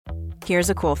Here's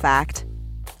a cool fact.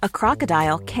 A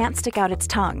crocodile can't stick out its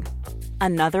tongue.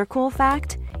 Another cool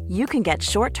fact, you can get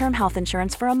short-term health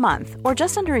insurance for a month or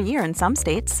just under a year in some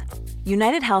states.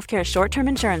 United Healthcare short-term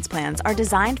insurance plans are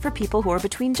designed for people who are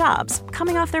between jobs,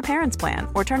 coming off their parents' plan,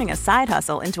 or turning a side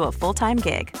hustle into a full-time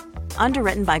gig.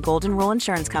 Underwritten by Golden Rule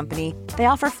Insurance Company, they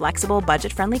offer flexible,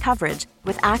 budget-friendly coverage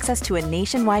with access to a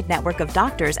nationwide network of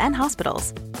doctors and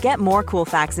hospitals. Get more cool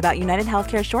facts about United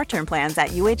Healthcare short-term plans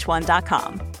at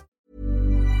uh1.com.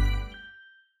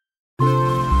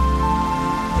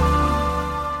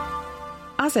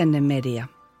 Asennemedia.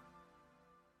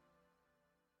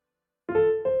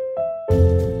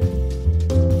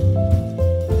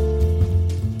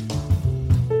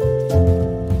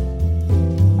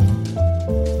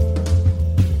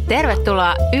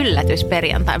 Tervetuloa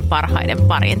yllätysperjantain parhaiden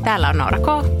pariin. Täällä on Noora K.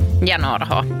 Ja Noora H.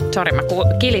 Sori, mä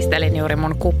kilistelin juuri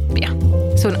mun kuppia.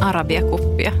 Sun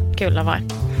arabiakuppia. Kyllä vain.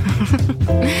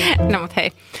 No mut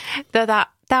hei.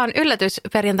 Tää on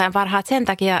yllätysperjantain parhaat sen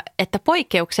takia, että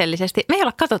poikkeuksellisesti me ei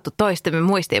olla katsottu toistemme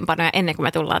muistiinpanoja ennen kuin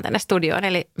me tullaan tänne studioon.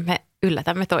 Eli me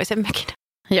yllätämme toisemmekin.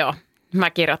 Joo. Mä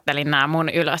kirjoittelin nämä mun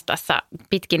ylös tässä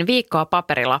pitkin viikkoa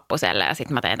paperilappuselle ja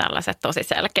sitten mä tein tällaiset tosi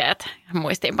selkeät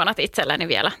muistiinpanot itselleni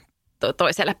vielä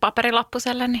toiselle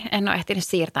paperilappuselle, niin en ole ehtinyt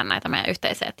siirtää näitä meidän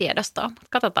yhteiseen tiedostoon. Mutta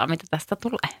katsotaan, mitä tästä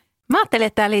tulee. Mä ajattelin,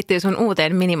 että tämä liittyy sun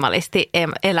uuteen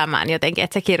minimalisti-elämään jotenkin,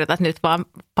 että sä kirjoitat nyt vaan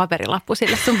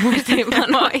paperilappusille sun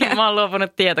muistiinpanoja. Mä oon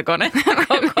luopunut tietokoneen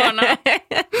kokonaan.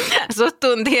 Sut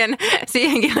tuntien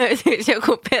siihenkin löytyisi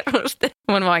joku peruste.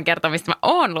 Mun voin kertoa, mistä mä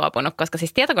oon luopunut, koska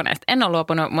siis tietokoneesta en ole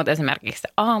luopunut, mutta esimerkiksi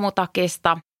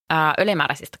aamutakista,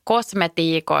 ylimääräisistä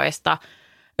kosmetiikoista,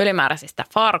 ylimääräisistä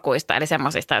farkuista, eli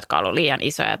semmoisista, jotka on ollut liian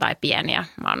isoja tai pieniä.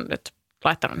 Mä oon nyt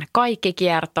laittanut ne kaikki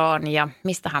kiertoon ja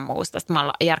mistähän muusta. Sitten mä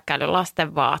oon järkkäillyt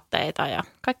lasten vaatteita ja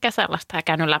kaikkea sellaista ja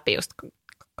käynyt läpi just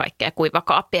kaikkea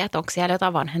kuivakaappia, että onko siellä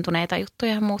jotain vanhentuneita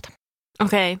juttuja ja muuta.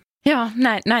 Okei. Joo,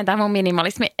 näin tämä mun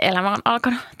minimalismi-elämä on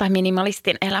alkanut, tai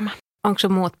minimalistin elämä. Onko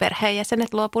sun muut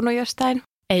perheenjäsenet luopunut jostain?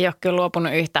 Ei ole kyllä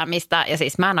luopunut yhtään mistään. Ja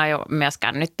siis mä en aio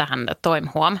myöskään nyt tähän Toim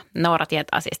Huom. Noora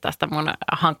tietää siis tästä mun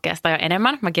hankkeesta jo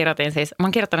enemmän. Mä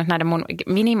oon kirjoittanut näiden mun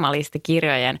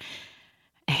minimalistikirjojen,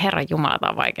 herra jumala, tämä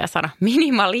on vaikea sanoa,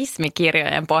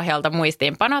 minimalismikirjojen pohjalta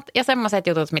muistiinpanot ja semmoiset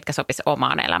jutut, mitkä sopis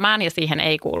omaan elämään. Ja siihen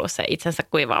ei kuulu se itsensä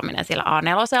kuivaaminen sillä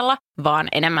A4:lla, vaan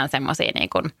enemmän semmoisia niin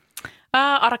kuin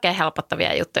arkeen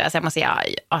helpottavia juttuja, semmoisia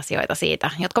asioita siitä,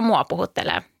 jotka mua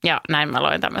puhuttelee. Ja näin mä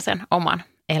loin tämmöisen oman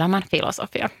elämän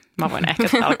filosofian. Mä voin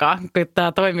ehkä alkaa, kun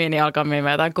tämä toimii, niin alkaa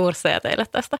myymään jotain kursseja teille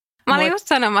tästä. Mä olin just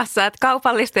sanomassa, että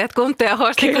kaupallistajat kuntia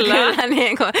hosti kyllä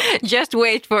niin kuin just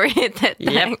wait for it,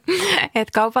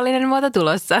 että kaupallinen muoto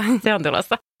tulossa. Se on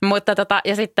tulossa. Mutta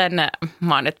ja sitten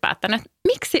mä oon nyt päättänyt,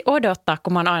 miksi odottaa,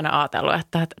 kun mä oon aina ajatellut,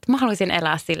 että mä haluaisin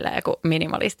elää silleen, kun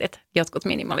jotkut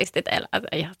minimalistit elää.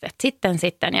 Ja sitten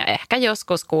ja ehkä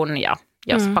joskus kun ja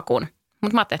jospa kun.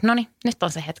 Mutta mä ajattelin, että no niin, nyt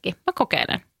on se hetki. Mä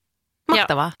kokeilen.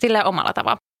 Mahtavaa. Ja silleen omalla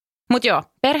tavalla. Mutta joo,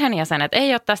 perheenjäsenet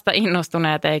ei ole tästä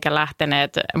innostuneet eikä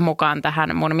lähteneet mukaan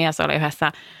tähän. Mun mies oli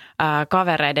yhdessä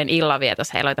kavereiden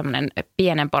illanvietossa. Heillä oli tämmöinen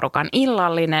pienen porukan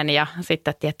illallinen ja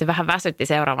sitten tietty vähän väsytti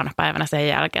seuraavana päivänä sen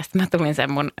jälkeen. Sitten mä tulin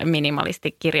sen mun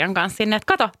minimalistikirjan kanssa sinne,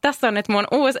 että kato, tässä on nyt mun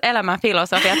uusi elämän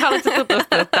filosofia. Haluatko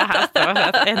tutustua tähän?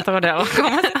 En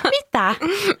todellakaan. Mitä?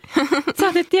 Sä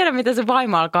oot nyt tiedä, miten se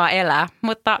vaimo alkaa elää.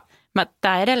 Mutta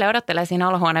tää edelleen odottelee siinä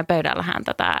olohuoneen pöydällä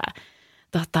häntä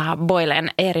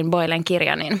Erin Boylen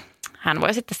kirja, niin hän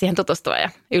voi sitten siihen tutustua ja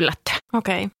yllättyä.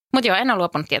 Okei. Mutta joo, en ole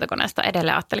luopunut tietokoneesta.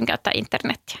 Edelleen ajattelin käyttää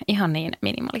internetiä. Ihan niin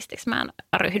minimalistiksi mä en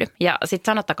ryhdy. Ja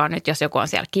sitten sanottakaa nyt, jos joku on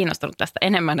siellä kiinnostunut tästä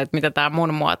enemmän, että mitä tämä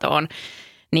mun muoto on,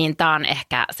 niin tämä on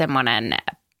ehkä semmoinen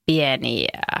pieni,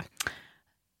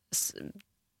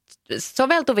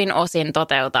 soveltuvin osin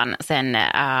toteutan sen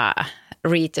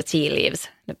Read the Tea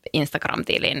Leaves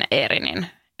Instagram-tilin Erinin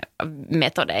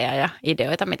metodeja ja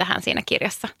ideoita, mitä hän siinä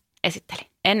kirjassa esitteli.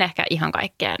 En ehkä ihan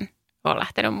kaikkeen ole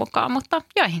lähtenyt mukaan, mutta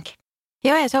joihinkin.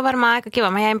 Joo, ja se on varmaan aika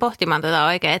kiva. Mä jäin pohtimaan tätä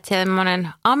oikein, että semmoinen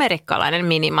amerikkalainen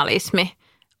minimalismi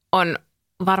on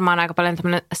varmaan aika paljon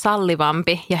tämmöinen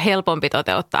sallivampi ja helpompi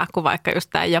toteuttaa kuin vaikka just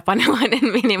tämä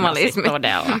japanilainen minimalismi. No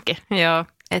todellakin. Joo,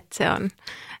 että se on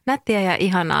nättiä ja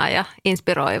ihanaa ja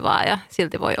inspiroivaa ja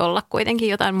silti voi olla kuitenkin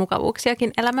jotain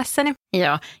mukavuuksiakin elämässäni.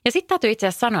 Joo, ja sitten täytyy itse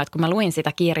asiassa sanoa, että kun mä luin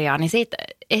sitä kirjaa, niin siitä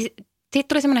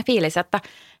tuli semmoinen fiilis, että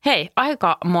hei,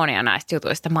 aika monia näistä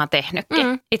jutuista mä oon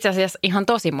tehnytkin. Itse asiassa ihan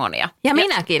tosi monia. Ja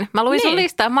minäkin. Mä luin sun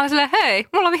listaa. Mä olin silleen, hei,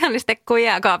 mulla on vihannestekkuja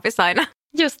jääkaapissa aina.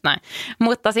 Just näin.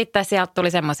 Mutta sitten sieltä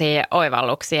tuli semmoisia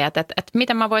oivalluksia, että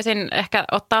miten mä voisin ehkä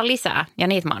ottaa lisää. Ja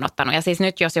niitä mä oon ottanut. Ja siis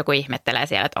nyt jos joku ihmettelee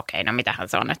siellä, että okei, no mitähän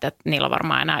se on, että niillä on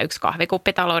varmaan enää 1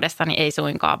 kahvikuppi taloudessa, niin ei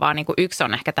suinkaan, vaan niin kuin 1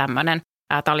 on ehkä tämmöinen.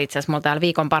 Tämä oli itse asiassa mulla täällä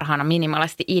viikon parhaana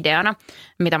minimalisti ideana,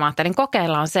 mitä mä ajattelin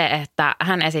kokeilla on se, että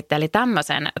hän esitteli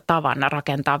tämmöisen tavan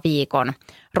rakentaa viikon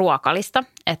ruokalista,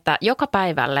 että joka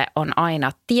päivälle on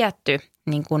aina tietty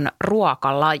niin kuin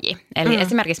ruokalaji. Eli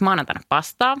esimerkiksi maanantaina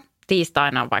pastaa,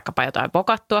 tiistaina on vaikkapa jotain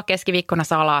pokattua, keskiviikkona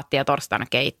salaattia, torstaina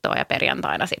keittoa ja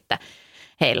perjantaina sitten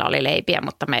heillä oli leipiä,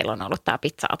 mutta meillä on ollut tämä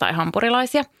pizzaa tai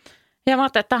hampurilaisia. Ja mä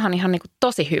ajattelin, että tämähän on ihan niin kuin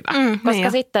tosi hyvä, koska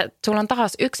niin sitten sulla on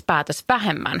taas 1 päätös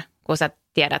vähemmän, kun sä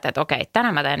tiedät, että okei,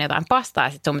 tänään mä teen jotain pastaa ja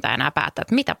sitten sun pitää enää päättää,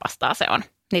 että mitä pastaa se on.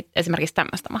 Niin esimerkiksi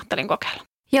tämmöistä mä ajattelin kokeilla.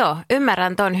 Joo,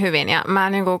 ymmärrän ton hyvin ja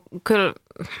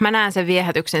mä näen sen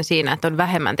viehätyksen siinä, että on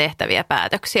vähemmän tehtäviä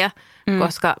päätöksiä,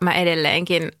 koska mä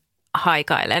edelleenkin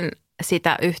haikailen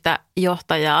sitä yhtä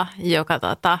johtajaa, joka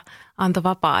antoi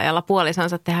vapaa-ajalla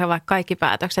puolisonsa tehdä vaikka kaikki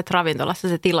päätökset ravintolassa,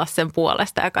 se tilasi sen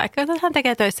puolesta ja kaikki. Hän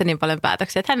tekee töissä niin paljon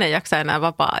päätöksiä, että hän ei jaksa enää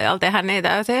vapaa-ajalla tehdä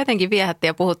niitä. Se jotenkin viehätti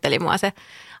ja puhutteli mua se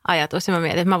ajatus ja mä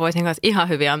mietin, että mä voisin kanssa ihan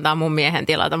hyvin antaa mun miehen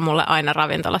tilata mulle aina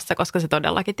ravintolassa, koska se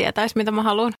todellakin tietäisi, mitä mä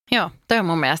haluan. Joo, toi on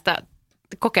mun mielestä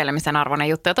kokeilemisen arvoinen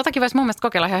juttu. Ja totakin voisi mun mielestä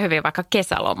kokeilla ihan hyvin vaikka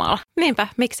kesälomalla. Niinpä,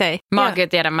 miksei? Mä kyllä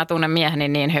tiedän, mä tunnen mieheni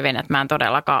niin hyvin, että mä en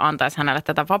todellakaan antaisi hänelle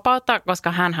tätä vapautta,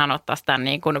 koska hän ottaisi tämän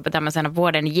niin kuin tämmöisenä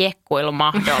vuoden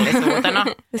jekkuilumahdollisuutena.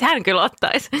 Hän kyllä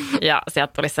ottaisi. Ja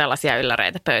sieltä tuli sellaisia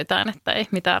ylläreitä pöytään, että ei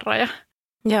mitään raja.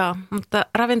 Joo, mutta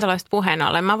ravintoloista puheen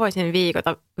ollen mä voisin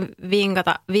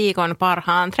vinkata viikon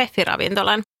parhaan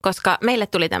treffiravintolan, koska meille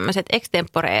tuli tämmöiset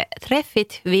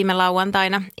extempore-treffit viime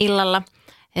lauantaina illalla,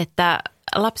 että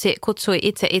lapsi kutsui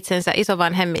itse itsensä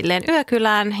isovanhemmilleen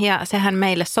yökylään ja sehän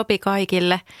meille sopi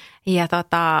kaikille. Ja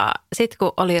sitten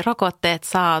kun oli rokotteet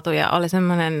saatu ja oli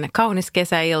semmoinen kaunis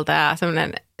kesäilta ja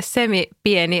semmoinen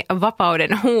semi-pieni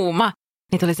vapauden huuma,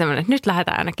 niin tuli semmoinen, että nyt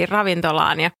lähdetään ainakin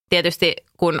ravintolaan. Ja tietysti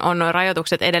kun on nuo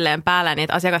rajoitukset edelleen päällä,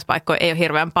 niin asiakaspaikkoja ei ole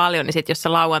hirveän paljon, niin sitten jos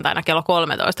sä lauantaina kello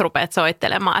 13 rupeat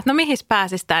soittelemaan, että no mihin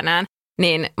pääsis tänään,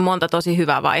 niin monta tosi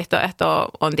hyvää vaihtoehtoa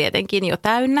on tietenkin jo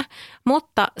täynnä.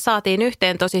 Mutta saatiin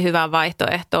yhteen tosi hyvään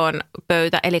vaihtoehtoon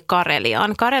pöytä, eli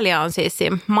Kareliaan. Karelia on siis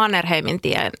Mannerheimin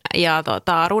tien ja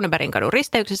Runebergin kadun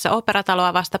risteyksessä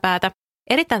Operataloa vastapäätä.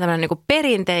 Erittäin tämmöinen niin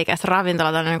perinteikäs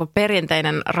ravintola, tämmöinen niin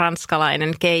perinteinen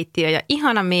ranskalainen keittiö ja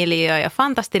ihana miljöö ja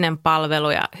fantastinen palvelu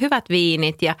ja hyvät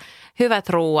viinit ja hyvät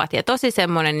ruuat ja tosi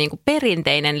semmoinen niin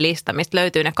perinteinen lista, mistä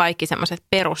löytyy ne kaikki semmoiset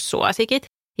perussuosikit.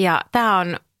 Ja tämä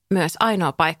on myös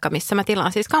ainoa paikka, missä mä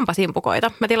tilaan siis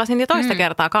kampasimpukoita. Mä tilasin jo toista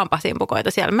kertaa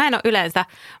kampasimpukoita siellä. Mä en ole yleensä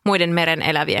muiden meren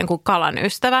elävien kuin kalan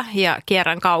ystävä ja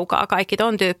kierrän kaukaa kaikki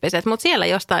ton tyyppiset, mutta siellä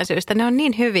jostain syystä ne on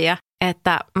niin hyviä,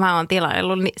 että mä oon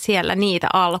tilaillut siellä niitä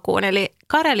alkuun. Eli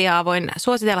Kareliaa voin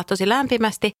suositella tosi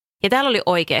lämpimästi ja täällä oli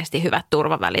oikeasti hyvät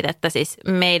turvavälit, että siis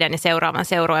meidän ja seuraavan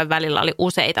seurojen välillä oli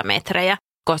useita metrejä.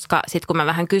 Koska sitten kun mä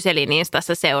vähän kyselin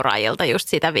Instassa seuraajilta just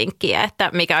sitä vinkkiä, että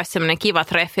mikä olisi semmoinen kiva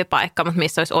treffipaikka, mutta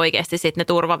missä olisi oikeasti sitten ne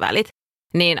turvavälit,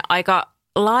 niin aika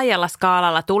laajalla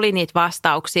skaalalla tuli niitä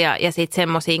vastauksia ja sitten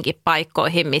semmoisiinkin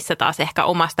paikkoihin, missä taas ehkä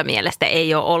omasta mielestä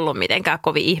ei ole ollut mitenkään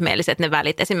kovin ihmeelliset ne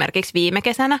välit esimerkiksi viime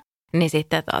kesänä. Niin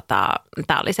sitten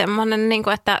tämä oli semmoinen,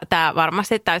 että tämä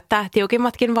varmasti täyttää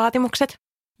tiukimmatkin vaatimukset.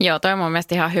 Joo, toi on mun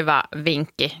mielestä ihan hyvä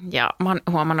vinkki ja mä oon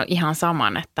huomannut ihan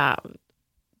saman, että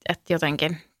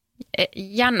jotenkin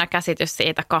jännä käsitys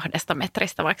siitä 2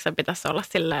 metristä, vaikka se pitäisi olla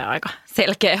silleen aika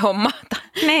selkeä homma.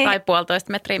 Niin. Tai 1,5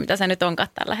 metriä, mitä se nyt onkaan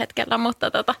tällä hetkellä, mutta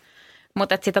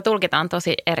että sitä tulkitaan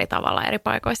tosi eri tavalla eri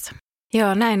paikoissa.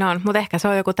 Joo, näin on, mutta ehkä se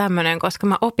on joku tämmöinen, koska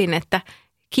mä opin, että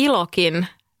kilokin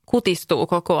kutistuu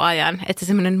koko ajan. Että se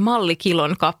semmoinen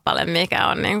mallikilon kappale, mikä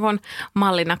on niin kuin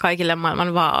mallina kaikille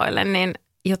maailman vaoille, niin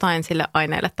jotain sille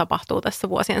aineelle tapahtuu tässä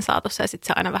vuosien saatossa ja sitten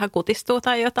se aina vähän kutistuu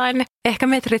tai jotain, niin ehkä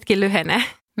metritkin lyhenee.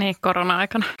 Niin,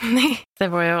 korona-aikana. Niin.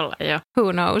 Se voi olla, jo.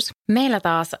 Who knows? Meillä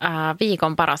taas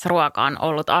viikon paras ruoka on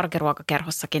ollut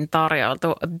Arkiruokakerhossakin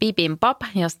tarjoltu bibimbap,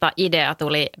 josta idea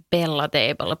tuli Bella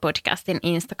Table podcastin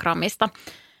Instagramista.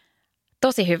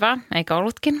 Tosi hyvä, eikö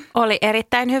ollutkin? Oli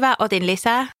erittäin hyvä, otin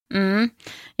lisää.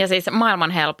 Ja siis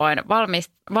maailman helpoin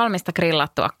valmista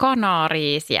grillattua kanaa,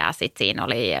 riisiä, sitten siinä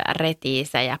oli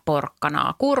retiisejä,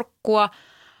 porkkanaa, kurkkua,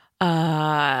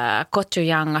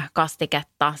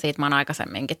 gochujang-kastiketta, siitä mä oon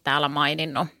aikaisemminkin täällä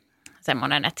maininnut.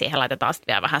 Semmoinen, että siihen laitetaan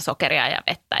sitten vielä vähän sokeria ja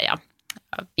vettä ja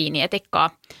viinietikkaa,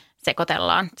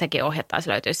 sekoitellaan. Sekin ohje taisi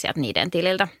löytyä sieltä niiden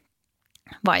tililtä,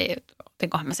 vai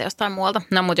otinkohan mä se jostain muualta.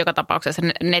 No mutta joka tapauksessa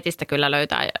netistä kyllä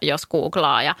löytää, jos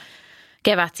googlaa ja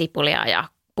kevätsipulia ja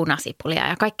punasipulia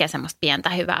ja kaikkea semmoista pientä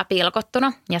hyvää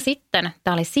pilkottuna. Ja sitten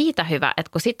tämä oli siitä hyvä,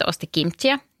 että kun sitten osti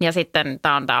kimchiä ja sitten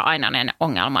tämä on tämä ainainen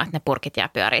ongelma, että ne purkit jää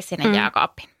pyöriä sinne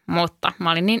jääkaappiin. Mutta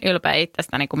mä olin niin ylpeä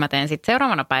itsestäni, kun mä tein sitten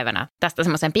seuraavana päivänä tästä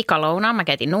semmoisen pikalounaan. Mä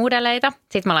keitin nuudeleita,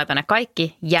 sitten mä laitan ne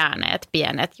kaikki jääneet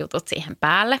pienet jutut siihen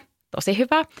päälle. Tosi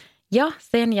hyvä. Ja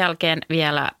sen jälkeen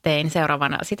vielä tein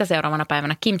sitä seuraavana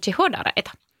päivänä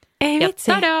kimchi-hodareita. Ei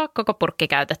vitsi. Ja tadaa, koko purkki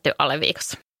käytetty alle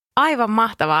viikossa. Aivan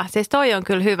mahtavaa. Siis toi on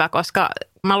kyllä hyvä, koska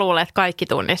mä luulen, että kaikki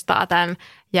tunnistaa tämän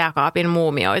jääkaapin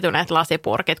muumioituneet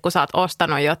lasipurkit, kun sä oot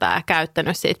ostanut jotain ja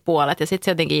käyttänyt siitä puolet ja sitten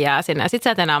se jotenkin jää sinne. Ja sit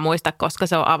sä et enää muista, koska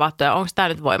se on avattu ja onko tämä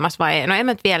nyt voimassa vai ei. No en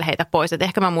mä nyt vielä heitä pois, että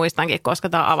ehkä mä muistankin, koska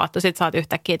tämä on avattu. Sitten sä oot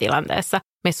yhtäkkiä tilanteessa,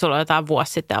 missä sulla on jotain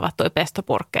vuosi sitten avattuja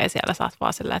pestopurkkeja siellä. Sä oot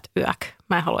vaan silleen, että yök,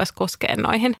 mä en haluaisi koskea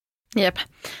noihin. Jep,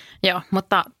 joo,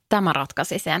 mutta tämä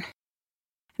ratkaisi sen.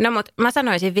 No mutta mä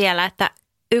sanoisin vielä, että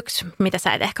yksi, mitä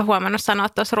sä et ehkä huomannut sanoa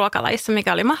tuossa ruokalajissa,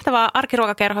 mikä oli mahtavaa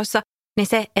arkiruokakerhossa, niin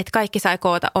se, että kaikki sai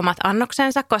koota omat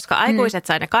annoksensa, koska aikuiset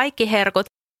sai ne kaikki herkut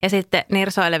ja sitten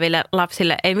nirsoileville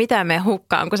lapsille ei mitään mene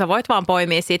hukkaan, kun sä voit vaan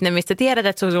poimia siitä ne, mistä tiedät,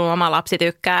 että sun oma lapsi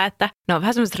tykkää, että ne on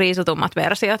vähän semmoiset riisutummat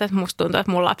versiot, että musta tuntuu,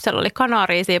 että mun lapsella oli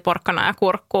kanariisia, porkkanaa ja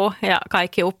kurkkuu ja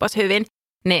kaikki uppos hyvin.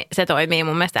 Niin se toimii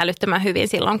mun mielestä älyttömän hyvin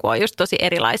silloin, kun on just tosi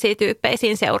erilaisia tyyppejä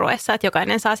siinä seurueessa, että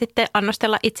jokainen saa sitten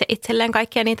annostella itselleen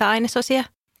kaikkia niitä ainesosia.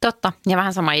 Totta, ja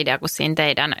vähän sama idea kuin siinä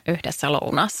teidän yhdessä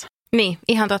lounaassa. Niin,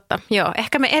 ihan totta. Joo,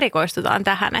 ehkä me erikoistutaan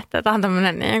tähän, että tämä on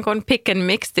tämmöinen niin kuin pick and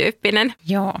mix-tyyppinen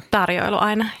tarjoilu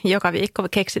aina. Joka viikko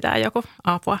keksitään joku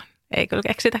apua. Ei kyllä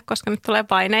keksitä, koska nyt tulee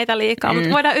paineita liikaa, mutta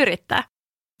voidaan yrittää.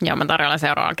 Joo, mä tarjoilen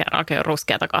seuraavan kerran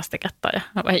ruskeata kastiketta ja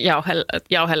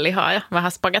jauhelihaa ja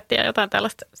vähän spagettia ja jotain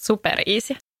tällaista super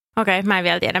easy. Okei, mä en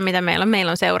vielä tiedä, mitä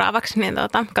meillä on seuraavaksi, niin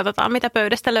katsotaan, mitä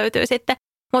pöydästä löytyy sitten.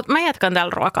 Mutta mä jatkan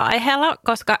tällä ruoka-aiheella,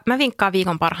 koska mä vinkkaan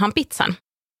viikon parhaan pizzan.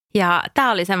 Ja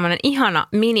tää oli semmoinen ihana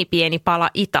mini-pieni pala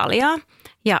Italiaa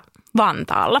ja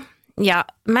Vantaalla. Ja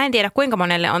mä en tiedä, kuinka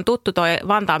monelle on tuttu toi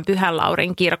Vantaan Pyhän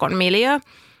Laurin kirkon miljöö,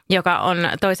 joka on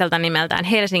toiselta nimeltään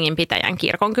Helsingin Pitäjän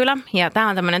kirkonkylä. Ja tämä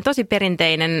on tämmöinen tosi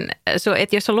perinteinen,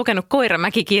 että jos on lukenut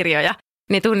Koiramäki-kirjoja,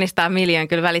 niin tunnistaa miljöön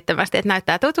kyllä välittömästi, että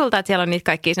näyttää tutulta, että siellä on niitä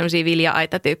kaikkia semmoisia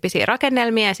vilja-aita-tyyppisiä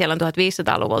rakennelmia. Ja siellä on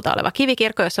 1500-luvulta oleva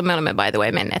kivikirkko, jossa me olemme by the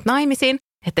way menneet naimisiin.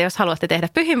 Että jos haluatte tehdä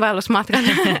pyhinvaellusmatkan,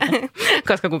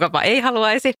 koska kukapa ei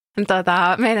haluaisi,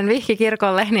 meidän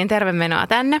vihkikirkolle, niin tervemenoa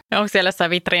tänne. Onko siellä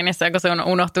jossain vitriinissä, kun se on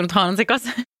unohtunut hansikas?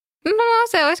 No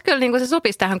se olisi kyllä, niin kuin se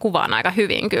sopisi tähän kuvaan aika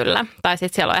hyvin kyllä. Tai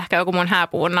sitten siellä on ehkä joku mun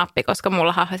hääpuvun nappi, koska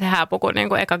mullahan se hääpuku niin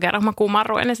kuin eka kerran mä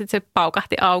kumarruin ja sitten se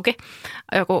paukahti auki.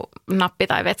 Joku nappi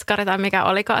tai vetskari tai mikä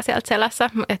olikaan sieltä selässä.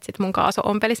 Että sitten mun kaasu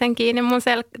ompeli sen kiinni mun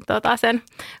sen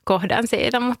kohdan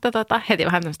siitä, mutta heti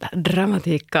vähän tämmöistä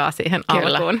dramatiikkaa siihen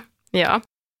kyllä. Alkuun. Joo.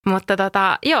 Mutta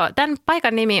tämän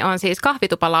paikan nimi on siis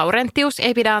Kahvitupa Laurentius.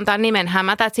 Ei pidä antaa nimen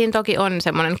hämätä, että siinä toki on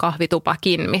semmoinen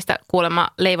kahvitupakin, mistä kuulemma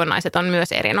leivonnaiset on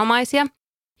myös erinomaisia.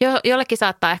 Jollekin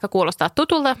saattaa ehkä kuulostaa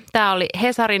tutulta. Tämä oli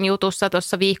Hesarin jutussa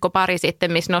tuossa viikko pari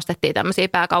sitten, missä nostettiin tämmöisiä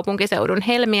pääkaupunkiseudun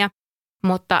helmiä.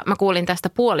 Mutta mä kuulin tästä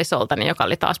puolisoltani, joka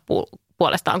oli taas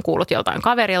puolestaan kuullut joltain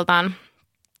kaveriltaan,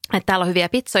 että täällä on hyviä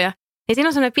pizzoja. Ja siinä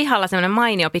on semmoinen pihalla semmoinen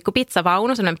mainio pikku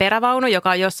pizzavaunu, semmoinen perävaunu, joka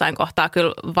on jossain kohtaa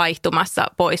kyllä vaihtumassa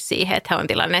pois siihen, että he on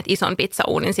tilanneet ison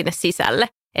pizzauunin sinne sisälle,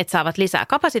 että saavat lisää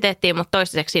kapasiteettia, mutta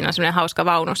toistaiseksi siinä on semmoinen hauska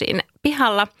vaunu siinä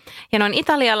pihalla. Ja ne on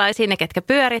italialaisia, ne ketkä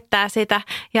pyörittää sitä.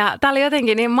 Ja tämä oli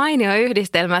jotenkin niin mainio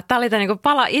yhdistelmä, että tämä oli niin kuin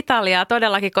pala Italiaa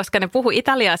todellakin, koska ne puhui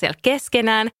italiaa siellä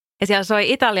keskenään ja siellä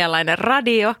soi italialainen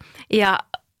radio ja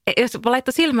jos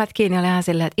laittoi silmät kiinni, oli ihan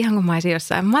silleen, että ihan kun mä olisin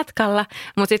jossain matkalla.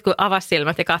 Mutta sitten kun avasi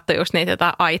silmät ja katsoi just niitä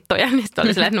jotain aittoja, niin sitten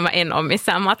oli silleen, että no mä en ole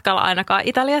missään matkalla ainakaan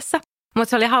Italiassa. Mutta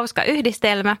se oli hauska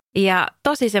yhdistelmä ja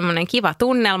tosi semmoinen kiva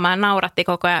tunnelma ja nauratti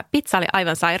koko ajan. Pizza oli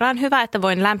aivan sairaan hyvä, että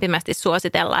voin lämpimästi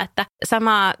suositella, että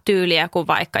samaa tyyliä kuin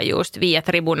vaikka just Via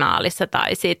Tribunaalissa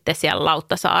tai sitten siellä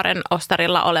Lauttasaaren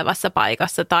ostarilla olevassa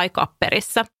paikassa tai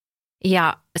Kapperissa.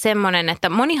 Ja semmoinen, että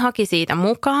moni haki siitä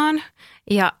mukaan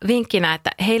ja vinkkinä, että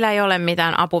heillä ei ole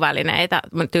mitään apuvälineitä,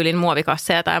 tyylin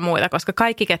muovikasseja tai muita, koska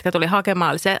kaikki, ketkä tuli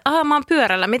hakemaan, oli se, että mä oon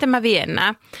pyörällä, miten mä vien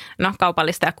nää? No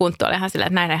kaupallista ja Kunttu oli ihan silleen,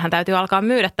 että näinhän täytyy alkaa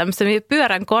myydä tämmöisiä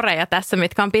pyörän koreja tässä,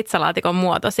 mitkä on pizzalaatikon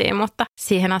muotoisia, mutta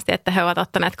siihen asti, että he ovat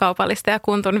ottaneet kaupallista ja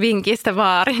Kuntun vinkistä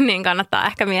vaarin, niin kannattaa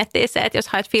ehkä miettiä se, että jos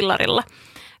haet fillarilla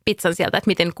pizzan sieltä, että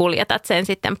miten kuljetat sen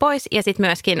sitten pois. Ja sitten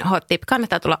myöskin hot tip,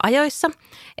 kannattaa tulla ajoissa.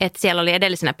 Että siellä oli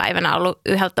edellisenä päivänä ollut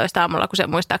 11 aamulla, kun se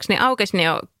muistaakseni aukesi, niin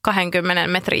jo 20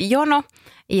 metrin jono.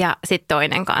 Ja sitten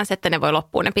toinen kanssa, että ne voi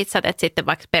loppuun ne pizzat. Että sitten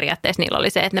vaikka periaatteessa niillä oli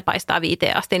se, että ne paistaa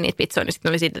 5 asti niitä pizzoja, niin sitten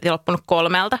oli siitä loppunut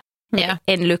 3. Yeah.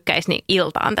 En lykkäisi niin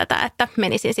iltaan tätä, että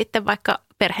menisin sitten vaikka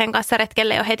perheen kanssa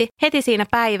retkelle jo heti siinä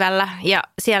päivällä. Ja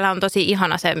siellä on tosi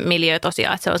ihana se miljöö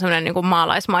tosiaan, että se on semmoinen niin kuin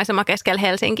maalaismaisema keskellä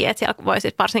Helsinkiä, että siellä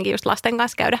voisi varsinkin just lasten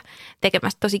kanssa käydä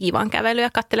tekemässä tosi kivan kävelyä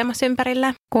katselemassa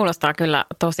ympärilleen. Kuulostaa kyllä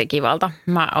tosi kivalta.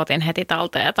 Mä otin heti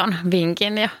talteen ton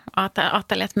vinkin ja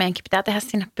ajattelin, että meidänkin pitää tehdä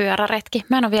sinne pyöräretki.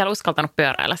 Mä en ole vielä uskaltanut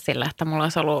pyöräillä sillä, että mulla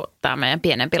olisi ollut tämä meidän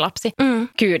pienempi lapsi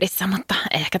kyydissä, mutta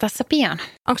ehkä tässä pian.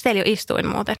 Onko teillä jo istuin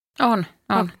muuten? On.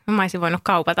 Mä olisin voinut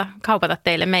kaupata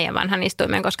teille meidän vanhan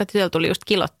istuimen, koska tytöllä tuli just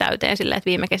kilot täyteen sillä, että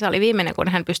viime kesä oli viimeinen, kun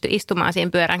hän pystyi istumaan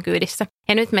siinä pyörän kyydissä.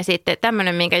 Ja nyt me sitten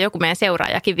tämmöinen, minkä joku meidän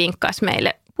seuraajakin vinkkasi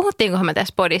meille. Puhuttiinkohan me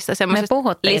tässä podissa semmoisesta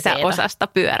lisäosasta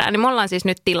pyörää, niin me ollaan siis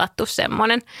nyt tilattu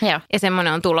semmoinen ja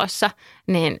semmoinen on tulossa,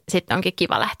 niin sitten onkin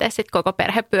kiva lähteä sitten koko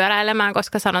perhe pyöräilemään,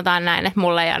 koska sanotaan näin, että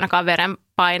mulla ei ainakaan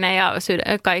verenpaine ja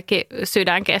kaikki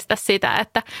sydän kestä sitä,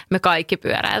 että me kaikki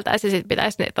pyöräiltäisiin. Sitten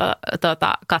pitäisi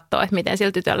katsoa, että miten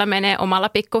sillä tytöllä menee omalla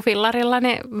pikkufillarilla,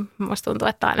 niin musta tuntuu,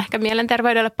 että on ehkä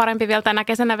mielenterveydelle parempi vielä tänä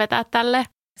kesänä vetää tälleen.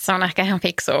 Se on ehkä ihan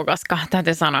fiksua, koska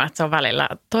täytyy sanoa, että se on välillä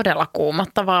todella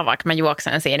kuumottavaa, vaikka mä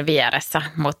juoksen siinä vieressä,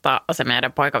 mutta se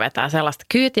meidän poika vetää sellaista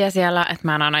kyytiä siellä, että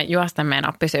mä en aina juosten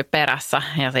meinaa pysyä perässä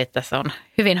ja sitten se on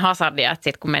hyvin hazardia, että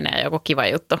sitten kun menee joku kiva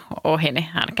juttu ohi, niin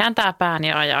hän kääntää pään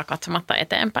ja ajaa katsomatta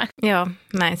eteenpäin. Joo,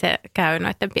 näin se käy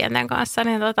noiden pienten kanssa,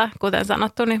 niin kuten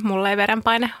sanottu, niin mulla ei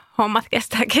verenpaine hommat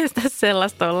kestä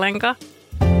sellaista ollenkaan.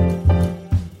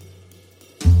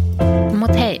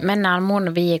 Mutta hei, mennään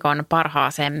mun viikon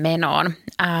parhaaseen menoon.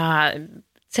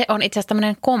 Se on itse asiassa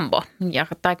tämmöinen kombo,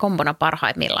 tai kombona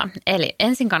parhaimmillaan. Eli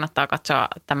ensin kannattaa katsoa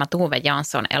tämä Tove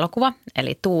Jansson elokuva,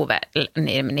 eli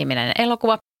Tove-niminen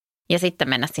elokuva. Ja sitten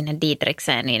mennä sinne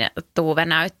Didriksenin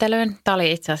Tove-näyttelyyn. Tämä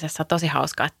oli itse asiassa tosi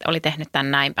hauska, että oli tehnyt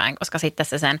tämän näin päin, koska sitten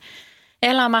se sen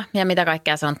elämä ja mitä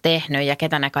kaikkea se on tehnyt ja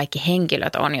ketä ne kaikki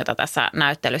henkilöt on, joita tässä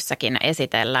näyttelyssäkin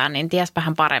esitellään, niin ties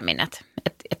vähän paremmin, että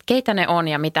keitä ne on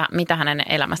ja mitä hänen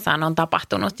elämässään on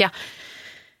tapahtunut. Ja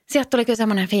sieltä tuli kyllä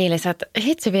semmoinen fiilis, että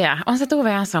hitsi vie, on se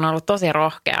Tove Jansson ollut tosi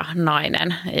rohkea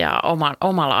nainen ja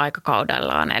omalla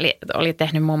aikakaudellaan. Eli oli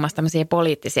tehnyt muun muassa tämmöisiä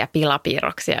poliittisia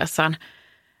pilapiirroksia, jossa on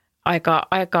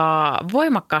aika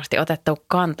voimakkaasti otettu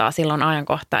kantaa silloin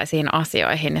ajankohtaisiin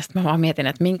asioihin. Ja sitten mä vaan mietin,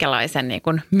 että minkälaisen niin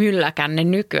kuin mylläkän ne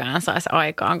nykyään saisi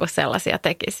aikaan, kun sellaisia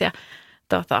tekisi. Ja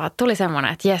tuli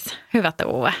semmoinen, että jes, hyvä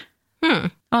Tove.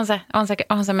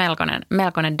 On se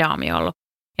melkoinen daami ollut.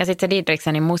 Ja sitten se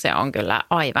Didriksenin museo on kyllä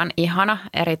aivan ihana.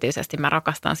 Erityisesti mä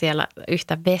rakastan siellä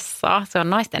yhtä vessaa. Se on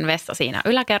naisten vessa siinä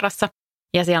yläkerrassa.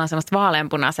 Ja siellä on semmoiset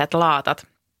vaaleanpunaiset laatat.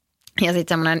 Ja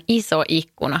sitten semmoinen iso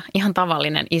ikkuna, ihan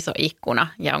tavallinen iso ikkuna,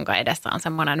 jonka edessä on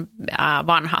semmoinen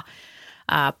vanha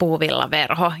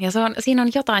puuvillaverho. Ja siinä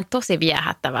on jotain tosi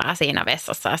viehättävää siinä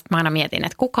vessassa. Ja sitten mä aina mietin,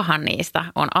 että kukahan niistä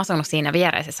on asunut siinä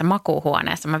viereisessä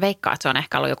makuuhuoneessa. Mä veikkaan, että se on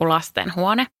ehkä ollut joku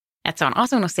lastenhuone. Että se on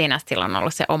asunut siinä, että sillä on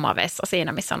ollut se oma vessa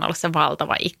siinä, missä on ollut se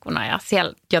valtava ikkuna. Ja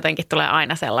siellä jotenkin tulee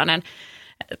aina sellainen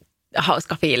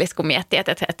hauska fiilis, kun miettii,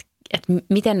 että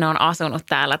miten ne on asunut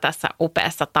täällä tässä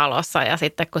upeassa talossa. Ja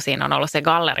sitten kun siinä on ollut se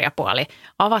galleriapuoli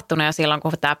avattuna jo silloin,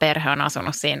 kun tämä perhe on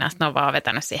asunut siinä, sitten ne on vaan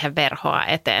vetänyt siihen verhoa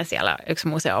eteen. Siellä yksi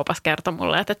museoopas kertoi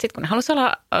mulle, että sitten kun ne halusi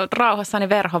olla rauhassa, niin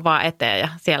verho vaan eteen ja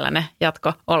siellä ne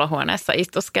jatko olohuoneessa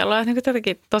istuskelua. Ja niin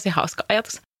jotenkin tosi hauska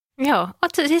ajatus. Joo.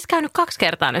 Oletko siis käynyt 2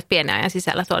 kertaa nyt pienen ajan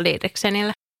sisällä tuolla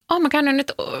Didriksenillä? Olen mä käynyt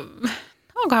nyt,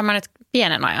 onkohan mä nyt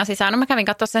pienen ajan sisään? No mä kävin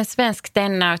katsoa sen Svensk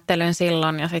Tenn-näyttelyn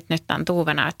silloin ja sitten nyt tämän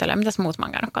Tove-näyttelyn. Mitäs muut mä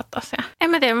oon käynyt katsoa siellä? En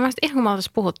mä tiedä, ihan kun me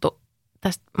oltaisiin puhuttu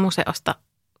tästä museosta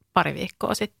pari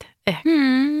viikkoa sitten.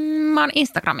 Mä oon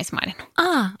Instagramissa maininnut.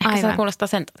 Ehkä se kuulostaa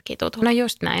sen takia tutulta. No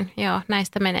just näin, joo.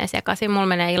 Näistä menee sekaisin. Mulla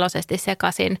menee iloisesti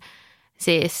sekaisin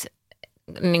siis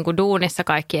niin kuin duunissa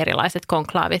kaikki erilaiset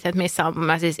konklaavit, että missä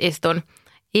mä siis istun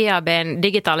IAB:n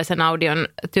digitaalisen audion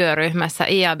työryhmässä,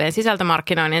 IAB:n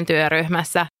sisältömarkkinoinnin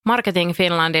työryhmässä, Marketing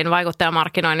Finlandin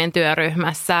vaikuttajamarkkinoinnin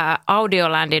työryhmässä,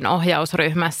 Audiolandin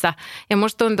ohjausryhmässä. Ja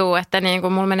musta tuntuu, että niin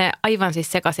kuin mulla menee aivan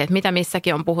siis sekaisin, että mitä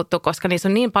missäkin on puhuttu, koska niissä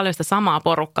on niin paljon sitä samaa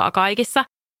porukkaa kaikissa.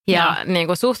 Ja niin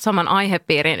kuin suht saman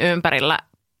aihepiirin ympärillä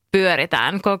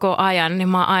pyöritään koko ajan, niin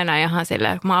mä oon aina ihan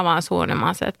silleen, kun mä avaan suun, niin mä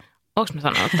oon se, että onko mä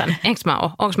sanonut tänne? Enkö mä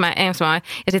ole?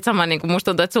 Ja sitten sama niin kuin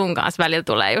musta tuntuu, että sun kanssa välillä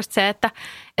tulee just se, että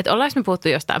ollaanko me puhuttu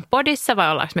jostain podissa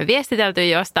vai ollaanko me viestitelty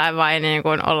jostain vai niin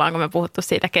kuin ollaanko me puhuttu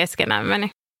siitä keskenämme. Niin.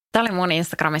 Tämä oli mun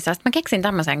Instagramissa. Sitten mä keksin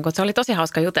tämmöisen, kun se oli tosi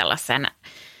hauska jutella sen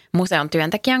museon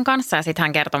työntekijän kanssa. Ja sitten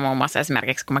hän kertoi muun muassa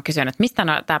esimerkiksi, kun mä kysyin, että mistä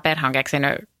tämä perhe on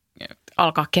keksinyt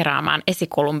alkaa keräämään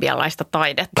esikolumbialaista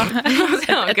taidetta.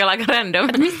 Se on kyllä aika random.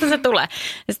 Mistä se tulee?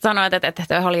 Sitten sanoi, että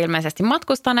he oli ilmeisesti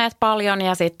matkustaneet paljon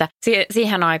ja sitten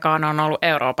siihen aikaan on ollut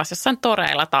Euroopassa jossain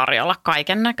toreilla tarjolla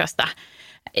kaiken näköistä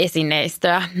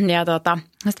esineistöä. Ja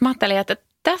sitten mä ajattelin, että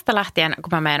tästä lähtien, kun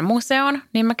mä menen museoon,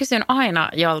 niin mä kysyn aina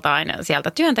joltain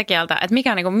sieltä työntekijältä, että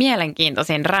mikä on niin kuin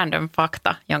mielenkiintoisin random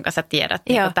fakta, jonka sä tiedät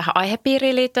niin tähän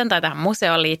aihepiiriin liittyen tai tähän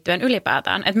museoon liittyen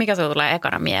ylipäätään, että mikä sulla tulee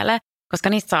ekana mieleen, koska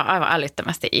niistä saa aivan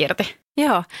älyttömästi irti.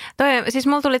 Joo, siis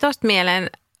mulla tuli tosta mieleen,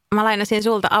 mä lainasin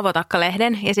sulta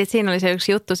Avotakka-lehden ja sitten siinä oli se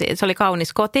yksi juttu, se oli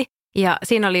Kaunis koti ja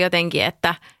siinä oli jotenkin,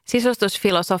 että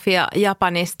sisustusfilosofia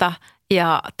Japanista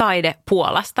ja taide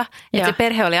Puolasta. Että se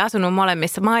perhe oli asunut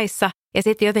molemmissa maissa ja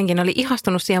sitten jotenkin oli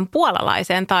ihastunut siihen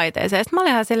puolalaiseen taiteeseen. Sitten mä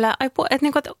olin ihan sillä, että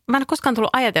mä en koskaan tullut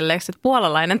ajatelleeksi, että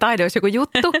puolalainen taide olisi joku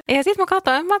juttu. Ja sitten mä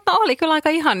katsoin, että oli kyllä aika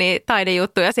ihania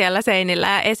taidejuttuja siellä seinillä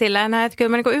ja esillä. Ja näin, että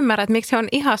kyllä mä ymmärrän, että miksi se on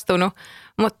ihastunut.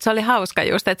 Mutta se oli hauska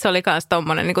just, että se oli myös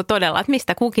tommoinen todella, että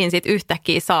mistä kukin sitten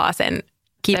yhtäkkiä saa sen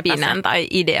kipinän tai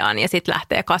idean ja sitten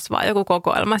lähtee kasvaa joku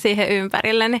kokoelma siihen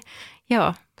ympärille. Niin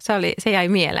joo, se jäi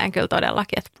mieleen kyllä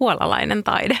todellakin, että puolalainen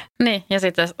taide. Niin, ja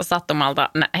sitten sattumalta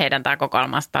heidän tämä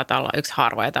kokoelma taitaa olla yksi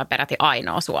harvoja tai peräti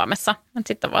ainoa Suomessa.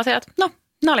 Sitten on vaan se, että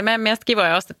ne oli meidän mielestä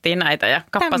kivoja, ostettiin näitä ja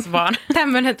kappas vaan.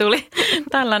 Tämmöinen tuli.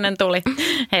 Tällainen tuli.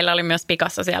 Heillä oli myös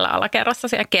Picasso siellä alakerrassa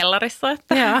siellä kellarissa.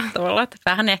 Että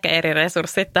vähän ehkä eri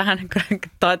resurssit tähän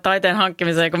taiteen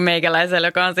hankkimiseen kuin meikäläiselle,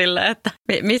 joka on silleen, että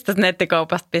mistä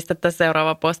nettikaupasta pistettäisiin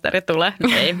seuraava posteri tulee.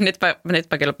 Ei,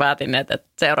 nytpä kyllä päätin, että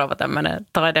seuraava tämmöinen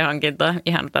taidehankinta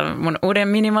ihan tämän mun uuden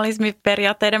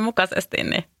minimalismiperiaatteiden mukaisesti,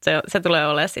 niin se tulee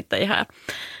olemaan sitten ihan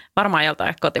varmaan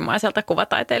joltain kotimaiselta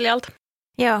kuvataiteilijalta.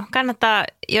 Joo, kannattaa,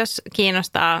 jos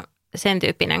kiinnostaa sen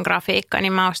tyyppinen grafiikka,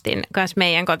 niin mä ostin myös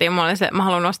meidän kotiin. Mä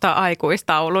haluan ostaa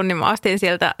aikuistaulun, niin mä ostin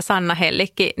sieltä Sanna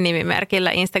Hellikki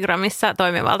 -nimimerkillä Instagramissa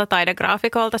toimivalta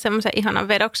taidegraafikolta semmoisen ihanan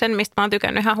vedoksen, mistä mä oon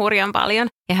tykännyt ihan hurjan paljon.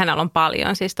 Ja hänellä on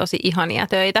paljon siis tosi ihania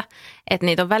töitä, että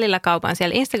niitä on välillä kaupan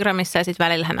siellä Instagramissa ja sitten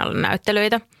välillä hänellä on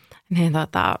näyttelyitä. Niin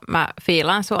mä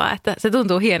fiilaan sua, että se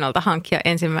tuntuu hienolta hankkia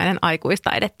ensimmäinen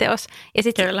aikuistaideteos. Ja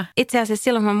sitten itse asiassa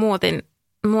silloin mä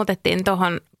muutettiin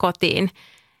tuohon kotiin,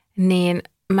 niin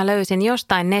mä löysin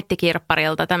jostain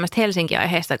nettikirpparilta tämmöistä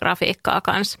Helsinki-aiheista grafiikkaa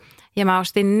kanssa. Ja mä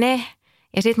ostin ne.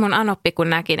 Ja sitten mun anoppi kun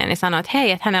näki ne, niin sanoi, että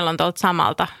hei, että hänellä on tuolta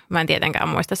samalta. Mä en tietenkään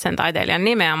muista sen taiteilijan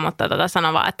nimeä, mutta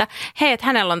sanoi vaan, että hei, että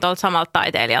hänellä on tuolta samalta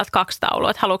taiteilijalta 2 taulua.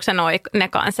 Että haluatko se ne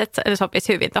kanssa, että se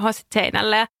sopisi hyvin tuohon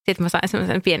seinälle. Ja sitten mä sain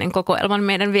semmoisen pienen kokoelman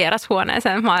meidän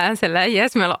vierashuoneeseen. Mä ajan silleen,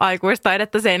 jes, meillä on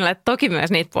aikuistaidetta seinälle. Toki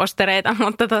myös niitä postereita,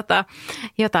 mutta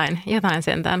jotain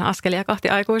sentään askelia kohti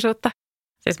aikuisuutta.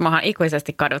 Siis muahan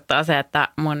ikuisesti kaduttaa se, että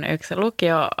mun yksi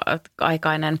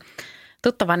lukioaikainen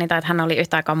tuttavani, tai että hän oli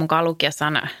yhtä aikaa mukaan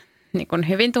lukiossaan niin kuin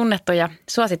hyvin tunnettu ja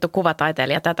suosittu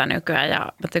kuvataiteilija tätä nykyään. Ja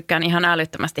mä tykkään ihan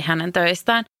älyttömästi hänen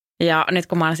töistään. Ja nyt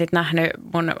kun mä oon sitten nähnyt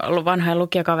mun vanhojen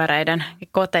lukiokavereiden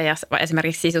koteja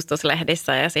esimerkiksi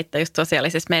sisustuslehdissä ja sitten just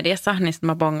sosiaalisessa mediassa, niin sitten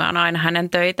mä bongaan aina hänen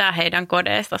töitään heidän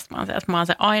kodeista. Mä oon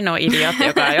se ainoa idiootti,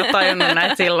 joka ei ole tajunnut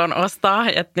näitä silloin ostaa.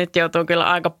 Et nyt joutuu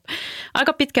kyllä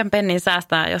aika pitkän pennin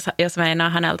säästää, jos meinaa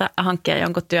häneltä hankkia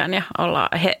jonkun työn ja olla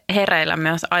hereillä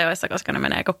myös ajoissa, koska ne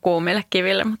menee kuumille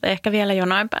kiville, mutta ehkä vielä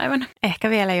jonain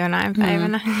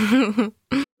päivänä.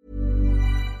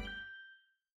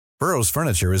 Burrow's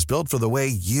furniture is built for the way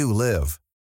you live.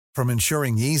 From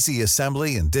ensuring easy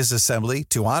assembly and disassembly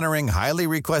to honoring highly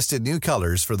requested new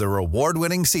colors for their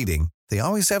award-winning seating, they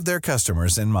always have their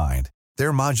customers in mind.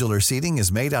 Their modular seating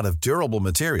is made out of durable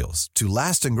materials to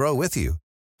last and grow with you.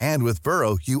 And with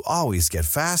Burrow, you always get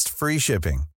fast, free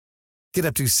shipping. Get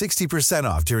up to 60%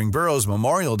 off during Burrow's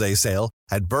Memorial Day sale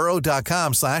at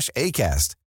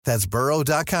burrow.com/ACAST. That's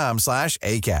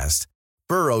burrow.com/ACAST.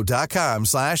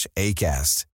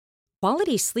 burrow.com/ACAST.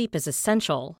 Quality sleep is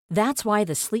essential. That's why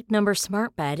the Sleep Number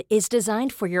Smart Bed is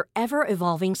designed for your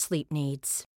ever-evolving sleep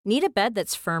needs. Need a bed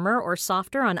that's firmer or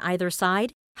softer on either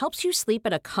side? Helps you sleep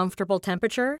at a comfortable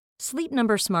temperature? Sleep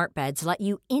Number Smart Beds let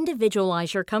you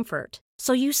individualize your comfort,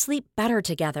 so you sleep better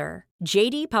together.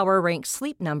 JD Power ranks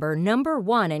Sleep Number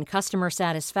 #1 in customer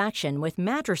satisfaction with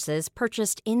mattresses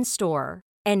purchased in-store.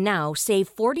 And now save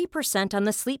 40% on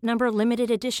the Sleep Number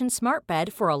Limited Edition Smart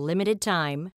Bed for a limited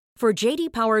time. For JD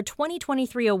Power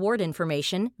 2023 award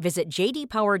information, visit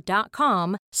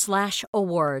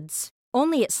jdpower.com/awards.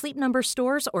 Only at Sleep Number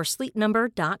stores or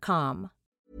sleepnumber.com.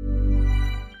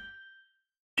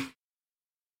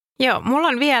 Joo, mulla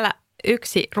on vielä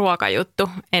yksi ruokajuttu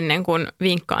ennen kuin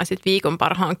vinkkaan sit viikon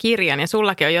parhaan kirjan. Ja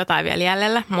sullakin on jotain vielä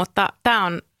jäljellä, mutta tämä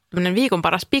on viikon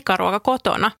paras pikaruoka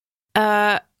kotona.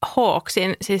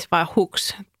 Hawksin, siis vai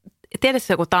Hooks.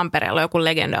 Tiedätkö, kun Tampereella on joku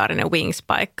legendaarinen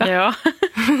Wings-paikka? Joo.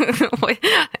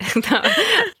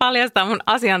 Paljastaa mun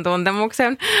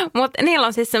asiantuntemuksen. Mutta niillä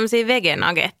on siis semmoisia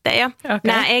vegenagetteja. Okay.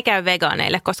 Nämä ei käy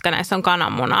vegaaneille, koska näissä on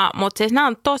kananmunaa, mutta siis nämä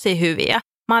on tosi hyviä.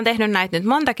 Mä oon tehnyt näitä nyt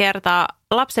monta kertaa.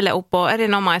 Lapselle uppoo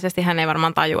erinomaisesti, hän ei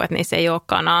varmaan tajua, että niissä ei ole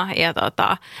kanaa. Ja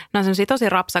ne on semmoisia tosi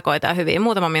rapsakoita ja hyviä,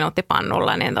 muutama minuutti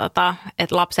pannulla, niin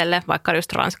että lapselle vaikka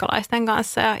just ranskalaisten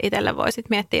kanssa ja itselle voisit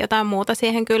miettiä jotain muuta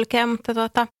siihen kylkeen, mutta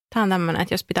tämä on tämmöinen,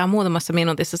 että jos pitää muutamassa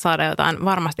minuutissa saada jotain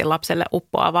varmasti lapselle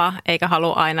uppoavaa, eikä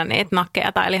halua aina niitä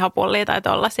nakkeja tai lihapullia tai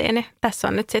tollaisia, niin tässä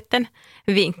on nyt sitten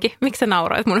vinkki. Miksi sä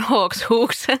nauroit mun Hawks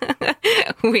Hooks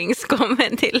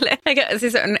Wings-kommentille? Eikä,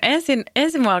 siis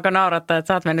ensin mua alkoi naurattaa, että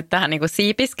sä oot mennyt tähän niinku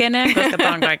siipiskeneen, koska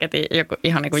tää on kaiketi joku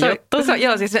ihan niinku juttu.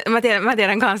 Joo, siis mä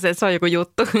tiedän kanssa, että se on joku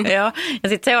juttu. Joo, ja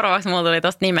sitten seuraavaksi mulla tuli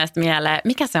tosta nimestä mieleen,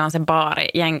 mikä se on se baari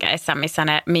Jenkeissä, missä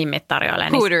ne mimmit tarjoilee?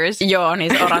 Hooters. Joo,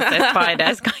 niissä oranteissa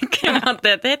paideissa kaikkea. Mä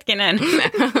ajattelin, että hetkinen.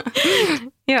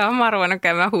 Joo, mä oon ruvennut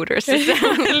käymään Hootersissa.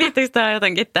 Liittyykö tämä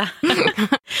jotenkin tähän?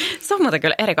 Se on muuten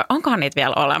kyllä erikoinen. Onkohan niitä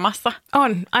vielä olemassa?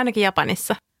 On, ainakin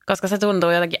Japanissa. Koska se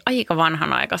tuntuu jotenkin aika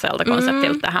vanhanaikaiselta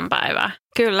konseptilta tähän päivään.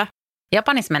 Kyllä.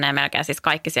 Japanissa menee melkein siis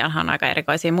kaikki. Siellähän on aika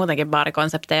erikoisia muutenkin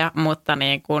baarikonsepteja, mutta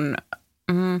niin kun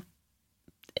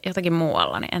jotakin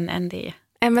muualla, niin en tiedä.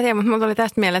 En mä tiedä, mutta mulla tuli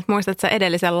tästä mieleen, että muistatko sä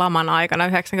edellisen laman aikana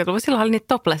 90-luvulla, silloin oli niitä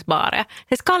topless-baareja.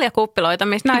 Siis kaljakuppiloita,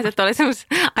 missä naiset oli semmoisia,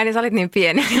 aina sä olit niin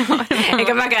pieni,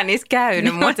 eikä mäkään niissä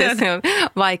käynyt, mutta siis on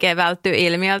vaikea välttyä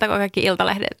ilmiöltä, kun kaikki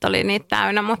iltalehdet oli niitä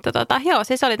täynnä. Mutta joo,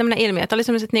 siis oli tämmöinen ilmiö, että oli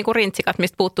semmoiset niinku rintsikat,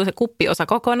 mistä puuttuu se kuppiosa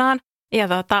kokonaan. Ja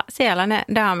siellä ne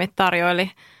daamit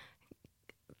tarjoili,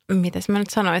 mitäs mä nyt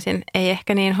sanoisin, ei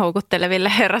ehkä niin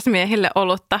houkutteleville herrasmiehille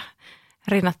olutta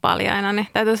rinnat paljaina, niin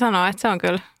täytyy sanoa, että se on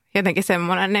kyllä jotenkin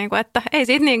semmoinen, että ei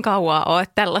siitä niin kauaa ole,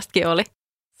 että tällaistakin oli.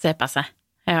 Sepä se.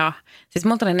 Joo. Siis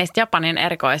mun tuli niistä Japanin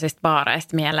erikoisista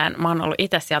baareista mieleen. Mä oon ollut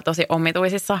itse siellä tosi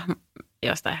omituisissa,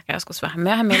 josta ehkä joskus vähän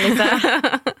myöhemmin lisää.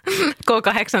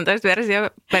 K18-versio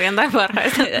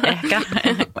perjantai-parhaista. Ehkä.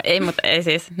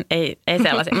 Ei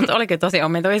sellaisia, mutta oli kyllä tosi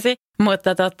omituisia.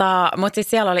 Mutta siis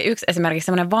siellä oli yksi esimerkiksi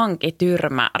semmoinen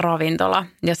vankityrmä-ravintola,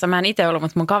 jossa mä en itse ollut,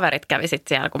 mutta mun kaverit kävi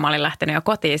sitten siellä, kun mä olin lähtenyt jo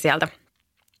kotiin sieltä.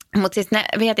 Mutta siis ne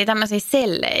vietiin tämmöisiin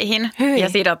selleihin ja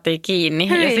sidottiin kiinni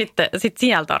ja sitten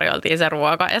siellä tarjoltiin se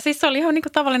ruoka. Ja siis se oli ihan niinku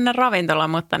tavallinen ravintola,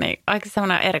 mutta niin aika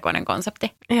semmoinen erikoinen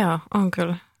konsepti. Joo, on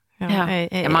kyllä. Joo.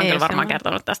 Ja mä oon kyllä varmaan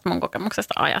kertonut tästä mun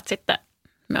kokemuksesta ajat sitten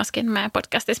myöskin meidän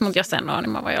podcastissa, mutta jos en ole, niin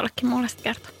mä voin jollekin muulle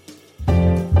sitten kertoa.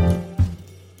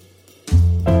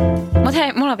 Mutta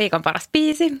hei, mulla on viikon paras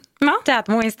biisi. No? Sä et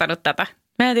muistanut tätä.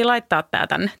 Me ehtiin laittaa tää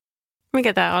tänne.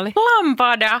 Mikä tää oli?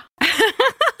 Lampada!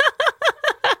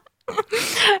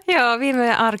 Joo,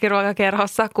 viime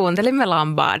arkiruokakerhossa kuuntelimme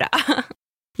Lambadaa.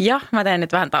 Ja mä teen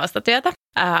nyt vähän taustatyötä.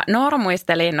 Noora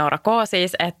muisteli, Noora K.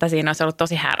 siis, että siinä olisi ollut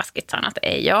tosi härskit sanat.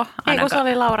 Ei ole. Ei, kun se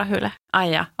oli Laura Hyle.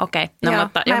 Ai ja, okei. No, joo,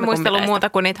 mutta mä en muistellut muuta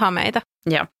kuin niitä hameita.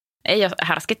 Joo. Ei ole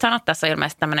härskit sanat. Tässä on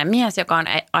ilmeisesti tämmöinen mies, joka on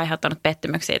aiheuttanut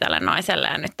pettymyksiä tälle naiselle.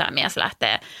 Ja nyt tämä mies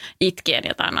lähtee itkien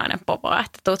jotain nainen popoa.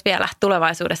 Että tuut vielä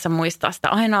tulevaisuudessa muistaa sitä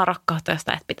ainoa rakkautta,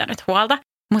 josta et pitänyt huolta.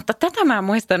 Mutta tätä mä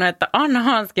muistan, että Anna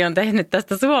Hanski on tehnyt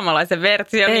tästä suomalaisen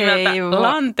version nimeltä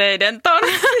Lanteiden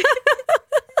tanssi.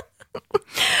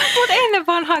 Mutta ennen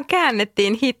vanhaan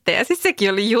käännettiin hittejä, siis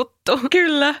sekin oli juttu.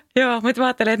 Kyllä, joo, mutta mä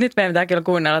ajattelin, että nyt meidän pitää kyllä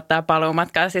kuunnella tämä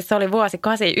paluumatka. Siis se oli vuosi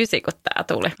 89, kun tämä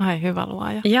tuli. Ai hyvä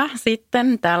luoja. Ja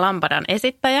sitten tämä Lambadan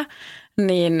esittäjä,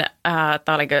 niin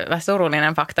tämä oli kyllä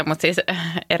surullinen fakta, mutta siis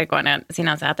erikoinen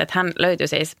sinänsä, että hän löytyi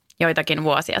siis joitakin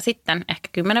vuosia sitten, ehkä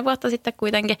 10 vuotta sitten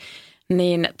kuitenkin,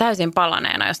 niin täysin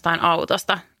palaneena jostain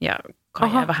autosta ja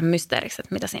kai jäi vähän mysteeriksi,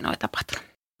 että mitä siinä oli tapahtunut.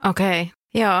 Okei.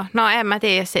 Joo, no en mä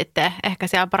tiedä sitten. Ehkä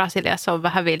siellä Brasiliassa on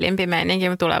vähän villimpi meininki.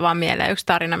 Tulee vaan mieleen yksi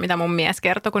tarina, mitä mun mies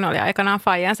kertoi, kun oli aikanaan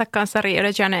faijansa kanssa Rio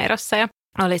de Janeirossa. Ja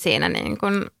oli siinä niin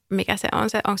kuin, mikä se on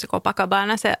onko se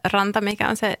Copacabana se ranta, mikä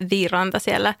on se ranta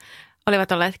siellä.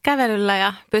 Olivat olleet kävelyllä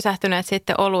ja pysähtyneet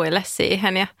sitten oluille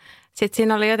siihen ja sitten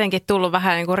siinä oli jotenkin tullut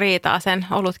vähän niin kuin riitaa sen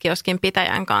olutkioskin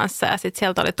pitäjän kanssa ja sitten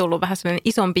sieltä oli tullut vähän sellainen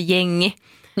isompi jengi.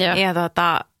 Ja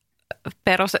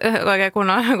oikein kun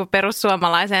on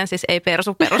perussuomalaiseen, siis ei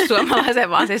perussuomalaiseen,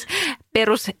 vaan siis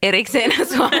erikseen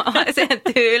suomalaiseen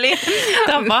tyyliin.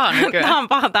 Tämä on paha nykyään.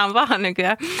 Tämä on paha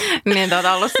nykyään. Niin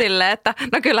ollut silleen, että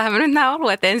no kyllähän me nyt nämä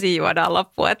oluet ensin juodaan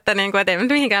loppuun, että niin kuin, ei me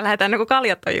nyt mihinkään lähdetä ennen kuin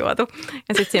kaljat on juotu.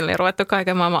 Ja sitten siinä oli ruvettu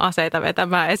kaiken maailman aseita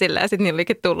vetämään esille ja sitten niillä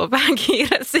olikin tullut vähän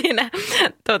kiire siinä.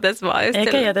 Totes vaan just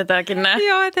eikä jätetäänkin näin.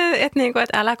 Joo, että niin kuin,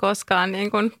 älä koskaan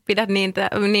niin kuin, pidä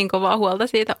niin kovaa huolta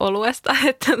siitä oluesta,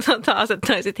 että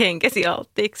asettaisit henkesi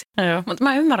alttiiksi. Joo, mutta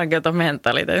mä ymmärrän kyllä tuon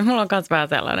mentaliteetin. Mulla on myös vähän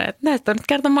sellainen, että on nyt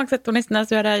kerta maksettu, niin sitten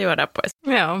syödään ja juodaan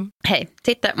pois. Joo. Hei,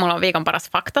 sitten mulla on viikon paras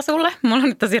fakta sulle. Mulla on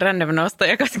nyt tosi random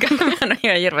nostoja, koska mä en ole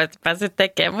ihan hirveästi päässyt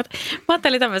tekemään. Mutta mä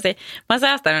ajattelin tämmöisiä, mä oon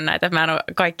säästänyt näitä, mä en ole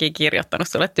kaikkia kirjoittanut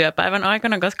sulle työpäivän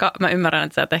aikana, koska mä ymmärrän,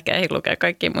 että sä et ehkä ehdi lukea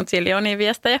kaikkia mun siljoonia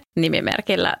viestejä.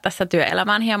 Nimimerkillä tässä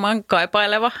työelämään hieman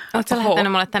kaipaileva. Ootko sä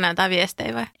lähettänyt mulle tänään jotain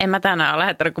viestejä vai? En mä tänään ole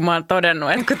lähettänyt, kun mä oon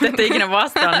todennut, että kun te ette ikinä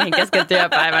vastaan niihin kesken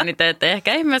työpäivän, niin te ette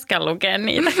ehkä ei myöskään lukea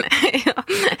niitä.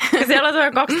 Siellä on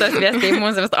semmoinen 12 viestiä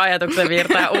mun semmoista ajatuksen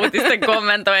virtaa ja uutisten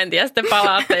kommentointia ja sitten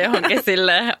palaatte johonkin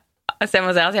silleen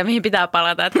semmoisen asian, mihin pitää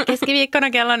palata, että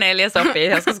keskiviikkona kello 4 sopii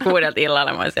joskus 6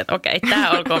 illalla. Mä olisin, että okei, tämä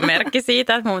olkoon merkki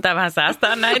siitä, että mun pitää vähän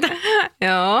säästää näitä.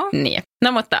 Joo. Niin.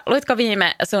 No mutta luitko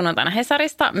viime sunnuntaina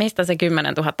Hesarista, mistä se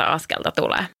 10 000 askelta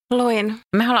tulee? Luin.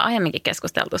 Me ollaan aiemminkin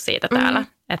keskusteltu siitä täällä,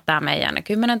 että tämä meidän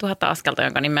 10 000 askelta,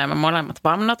 jonka nimeä me molemmat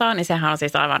vannotaan, niin sehän on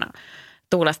siis aivan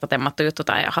tuulesta temmattu juttu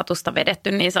tai hatusta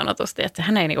vedetty niin sanotusti, että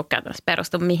sehän ei niinku käytännössä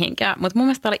perustu mihinkään. Mutta mun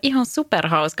mielestä oli ihan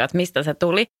superhauska, että mistä se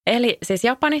tuli. Eli siis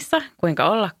Japanissa, kuinka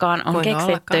ollakaan, on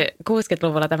keksitty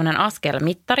 60-luvulla tämmöinen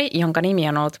askelmittari, jonka nimi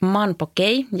on ollut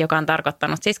Manpo-kei, joka on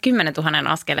tarkoittanut siis 10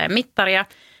 000 askeleen mittaria.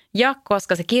 Ja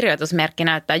koska se kirjoitusmerkki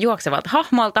näyttää juoksevalta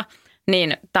hahmolta,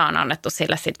 niin tämä on annettu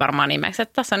sille sitten varmaan nimeksi.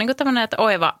 Että tässä on niinku tämmöinen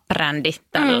oiva brändi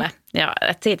tälle. Ja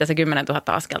että siitä se 10 000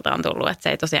 askelta on tullut, että se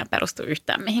ei tosiaan perustu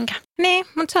yhtään mihinkään. Niin,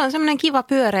 mutta se on semmoinen kiva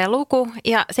pyöreä luku.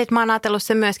 Ja sitten mä oon ajatellut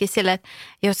sen myöskin silleen, että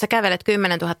jos sä kävelet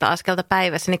 10 000 askelta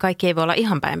päivässä, niin kaikki ei voi olla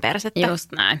ihan päin persettä.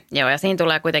 Just näin. Joo, ja siinä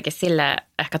tulee kuitenkin silleen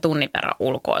ehkä tunnin verran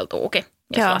ulkoiltuukin,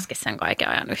 jos laskisi sen kaiken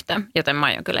ajan yhteen. Joten mä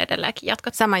aion kyllä edelleenkin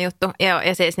jatkaa. Sama juttu.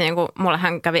 Ja siis niin kuin,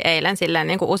 mullehän kävi eilen silleen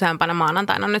niin kuin useampana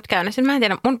maanantaina nyt käynnissä. Mä en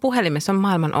tiedä, mun puhelimessa on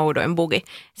maailman oudoin bugi.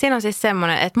 Siinä on siis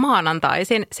semmoinen, että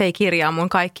maanantaisin se ei kirjaa mun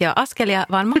kaikkia askelia,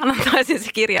 vaan maanantaisin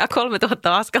se kirjaa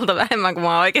 3000 askelta vähemmän kuin mä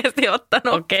oon oikeasti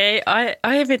ottanut. Okei,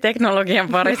 aiemmin teknologian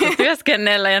parissa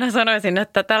työskennellä ja sanoisin,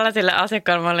 että tällaisille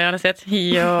asiakkaille on se, että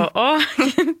joo,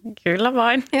 kyllä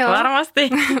vain, varmasti.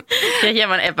 Ja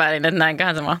hieman epäilin, että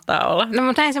näinköhän se mahtaa olla. No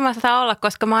mutta näin se mahtaa olla,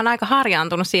 koska mä oon aika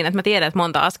harjaantunut siinä, että mä tiedän, että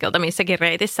monta askelta missäkin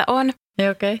reitissä on.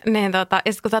 Okei. Niin ja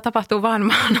sitten kun tämä tapahtuu vaan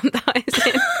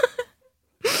maanantaisin.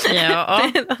 Joo.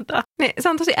 Niin se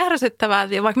on tosi ärsyttävää,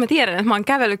 vaikka mä tiedän, että mä oon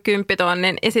kävellyt 10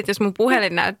 tonnin ja sitten jos mun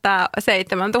puhelin näyttää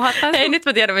 7000. Ei, nyt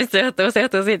mä tiedän, mistä se johtuu. Se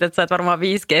johtuu siitä, että sä oot varmaan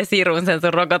 5G-sirun sen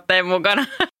sun rokotteen mukana.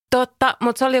 Totta,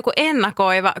 mutta se oli joku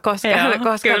ennakoiva, koska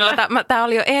tämä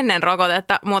oli jo ennen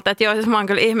rokotetta, mutta että joo, siis mä oon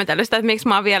kyllä ihmetellyt sitä, että miksi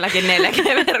mä oon vieläkin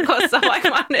 4G-verkossa, vaikka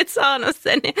mä oon nyt saanut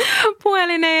sen, niin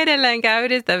puhelin ei edelleenkään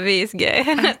yhdistä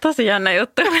 5G. Tosi jännä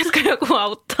juttu. Koska joku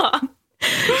auttaa.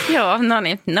 Joo, no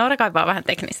niin. Noora kaipaa vähän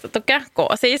teknistä tukea.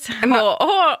 Siis.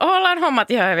 Ollaan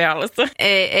hommat ihan hyvin alussa.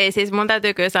 Ei, siis mun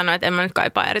täytyy kyllä sanoa, että en mä nyt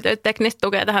kaipaa erityisesti teknistä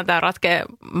tukea. Tähän tää ratkee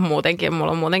muutenkin.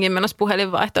 Mulla on muutenkin menossa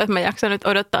puhelinvaihto, että mä jaksan nyt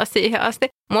odottaa siihen asti.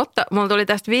 Mutta mulla tuli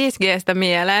tästä 5G:stä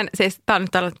mieleen. Siis tää on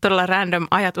nyt todella random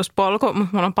ajatuspolku, mutta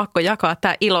mulla on pakko jakaa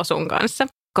tää ilo sun kanssa.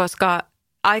 Koska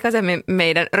aikaisemmin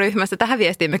meidän ryhmässä, tähän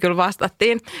viestiin me kyllä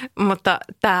vastattiin, mutta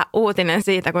tämä uutinen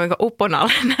siitä, kuinka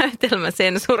Upponalle näytelmä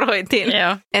sensuroitiin.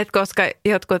 Että koska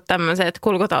jotkut tämmöiset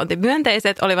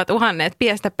kulkutautimyönteiset olivat uhanneet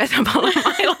piestä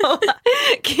pesäpallomailalla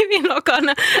Kivinokan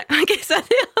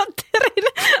kesäteatterin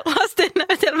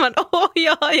lastennäytelmän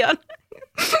ohjaajan.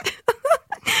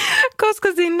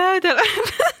 Koska siinä näytelmässä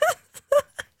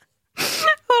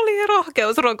oli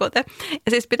rohkeusrokote. Ja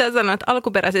siis pitää sanoa, että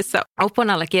alkuperäisissä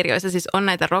Upponalle kirjoissa siis on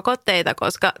näitä rokotteita,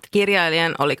 koska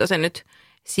kirjailijan, oliko se nyt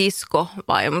sisko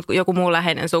vai joku muu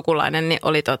läheinen sukulainen, niin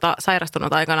oli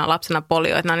sairastunut aikanaan lapsena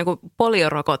polio. Että nämä on niin kuin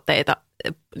poliorokotteita.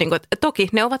 Niin kuin, toki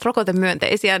ne ovat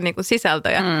rokotemyönteisiä niin kuin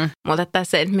sisältöjä, mutta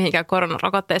tässä ei mihinkään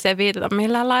koronarokotteeseen viitata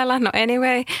millään lailla. No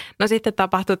anyway, no sitten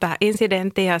tapahtui tämä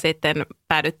incidentti ja sitten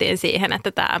päädyttiin siihen,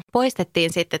 että tämä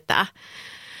poistettiin sitten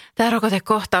tämä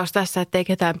rokotekohtaus tässä, ettei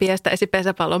ketään piestäisi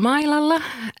pesäpallomailalla,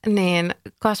 niin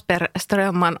Kasper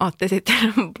Strömman otti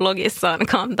sitten blogissaan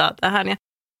kantaa tähän. Ja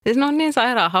siis ne on niin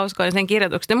sairaan hauskoja sen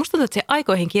kirjoitukset. Ja musta tuntuu, että se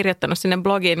aikoihin kirjoittanut sinne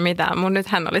blogiin mitään, mutta nyt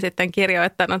hän oli sitten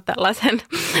kirjoittanut tällaisen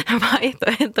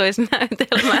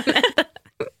vaihtoehtoisnäytelmän, että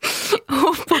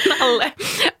Upponalle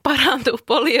parantuu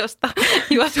poliosta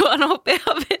juotua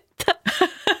nopeaa vettä.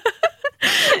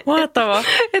 Mahtavaa.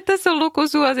 Että tässä on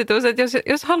lukusuositus, että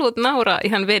jos haluat nauraa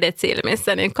ihan vedet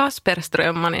silmissä, niin Kasper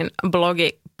Strömmanin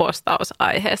blogipostaus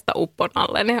aiheesta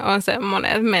Upponalle niin on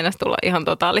semmoinen, että meinasi tulla ihan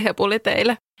totaali hepuli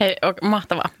teille. Hei,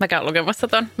 mahtavaa. Mä käyn lukemassa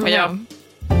ton. Joo.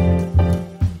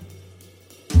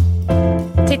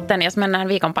 Sitten jos mennään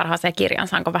viikon parhaaseen kirjaan,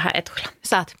 saanko vähän etuilla?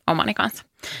 Saat. Omani kanssa.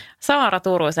 Saara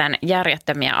Turusen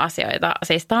Järjettömiä asioita.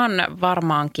 Siis tämä on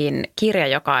varmaankin kirja,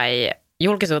 joka ei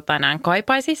julkisuutta enää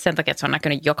kaipaisi sen takia, että se on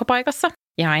näkynyt joka paikassa.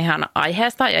 ihan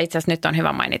aiheesta. Ja itse asiassa nyt on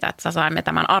hyvä mainita, että saimme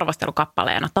tämän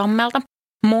arvostelukappaleena Tammelta.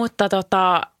 Mutta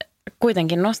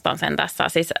kuitenkin nostan sen tässä.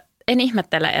 Siis en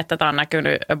ihmettele, että tämä on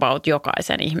näkynyt about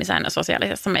jokaisen ihmisen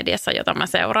sosiaalisessa mediassa, jota mä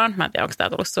seuraan. Mä en tiedä, onko tämä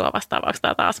tullut sua vastaan, vai onko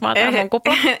tämä taas vaan tämä mun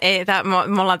kupla? Ei,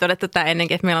 me ollaan todettu tämä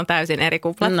ennenkin, että meillä on täysin eri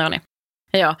kuplat. No niin,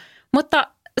 joo. Mutta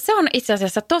se on itse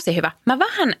asiassa tosi hyvä. Mä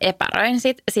vähän epäröin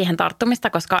siihen tarttumista,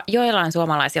 koska joillain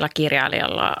suomalaisilla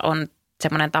kirjailijoilla on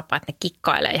semmoinen tapa, että ne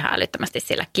kikkailee ihan älyttömästi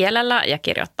sillä kielellä ja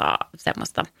kirjoittaa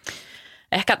semmoista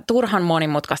ehkä turhan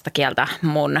monimutkaista kieltä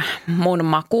mun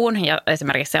makuun. Ja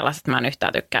esimerkiksi sellaiset mä en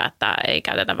yhtään tykkää, että ei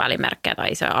käytetä välimerkkejä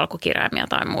tai isoja alkukirjaimia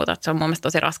tai muuta. Se on mun mielestä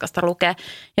tosi raskasta lukea.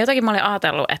 Ja jotenkin mä olin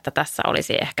ajatellut, että tässä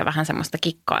olisi ehkä vähän semmoista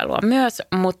kikkailua myös,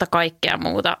 mutta kaikkea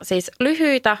muuta. Siis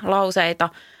lyhyitä lauseita,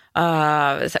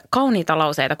 kauniita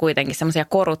lauseita kuitenkin, semmoisia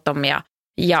koruttomia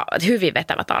ja hyvin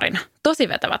vetävä tarina. Tosi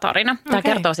vetävä tarina. Tämä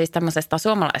kertoo siis tämmöisestä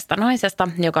suomalaisesta naisesta,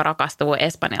 joka rakastuu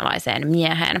espanjalaiseen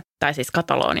mieheen, tai siis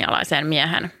katalonialaiseen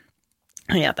mieheen.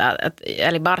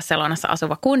 Eli Barcelonassa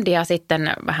asuva kundi ja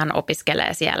sitten vähän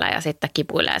opiskelee siellä ja sitten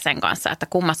kipuilee sen kanssa, että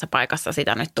kummassa paikassa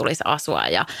sitä nyt tulisi asua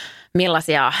ja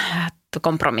millaisia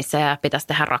kompromisseja pitäisi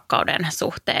tehdä rakkauden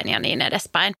suhteen ja niin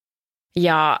edespäin.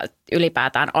 Ja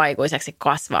ylipäätään aikuiseksi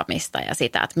kasvamista ja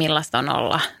sitä, että millaista on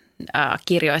olla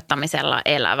kirjoittamisella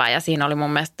elävä. Ja siinä oli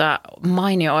mun mielestä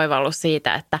mainio oivallus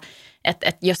siitä,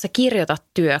 että jos sä kirjoitat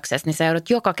työksesi, niin sä joudut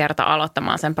joka kerta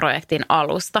aloittamaan sen projektin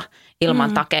alusta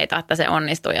ilman takeita, että se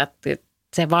onnistuu. Ja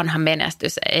se vanha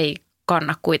menestys ei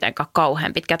kanna kuitenkaan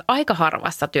kauhean pitkä. Että aika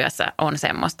harvassa työssä on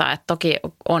semmoista, että toki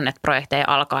on, että projekteja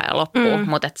alkaa ja loppuu,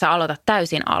 mutta että sä aloitat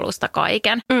täysin alusta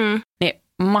kaiken. Niin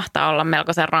mahtaa olla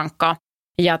melkoisen rankkaa.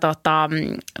 Ja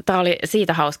tämä oli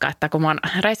siitä hauska, että kun mä oon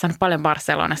reissannut paljon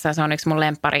Barcelonassa ja se on yksi mun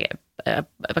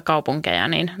lempparikaupunkeja,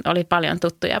 niin oli paljon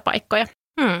tuttuja paikkoja.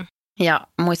 Ja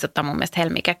muistuttaa mun mielestä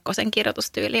Helmi Kekkosen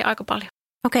kirjoitustyyliä aika paljon.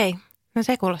 Okei, no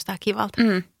se kuulostaa kivalta.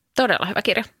 Todella hyvä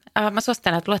kirja. Mä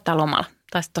suosittelen, että luettaa lomalla.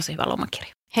 Tämä on tosi hyvä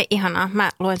lomakirja. Hei, ihanaa. Mä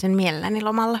luen sen mielelläni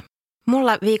lomalla.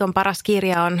 Mulla viikon paras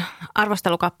kirja on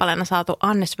arvostelukappaleena saatu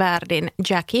Anne Svärdin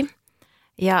Jackie.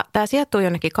 Ja tämä sijoittuu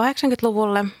jonnekin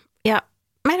 80-luvulle. Ja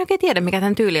mä en oikein tiedä, mikä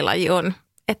tämän tyylilaji on.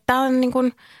 Että tämä on niin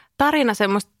kuin tarina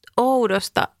semmoista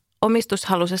oudosta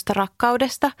omistushaluisesta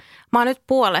rakkaudesta. Mä oon nyt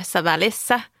puolessa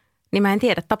välissä, niin mä en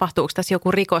tiedä, tapahtuuko tässä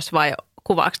joku rikos vai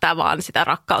kuvaako tämä vaan sitä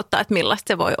rakkautta, että millaista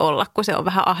se voi olla, kun se on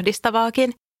vähän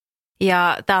ahdistavaakin.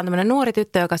 Ja tämä on tämmöinen nuori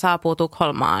tyttö, joka saapuu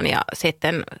Tukholmaan ja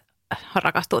sitten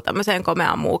rakastuu tämmöiseen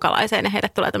komeaan muukalaiseen ja heille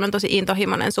tulee tämmöinen tosi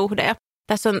intohimoinen suhde. Ja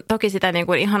tässä on toki sitä niin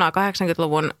kuin ihanaa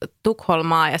 80-luvun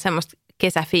Tukholmaa ja semmoista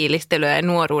kesäfiilistelyä ja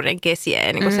nuoruuden kesiä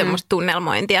ja niin kuin semmoista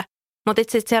tunnelmointia. Mutta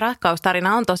itse se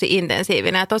rakkaustarina on tosi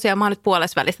intensiivinen ja tosiaan mä oon nyt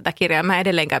puolesvälistä tätä kirjaa. Mä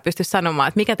edelleenkään pysty sanomaan,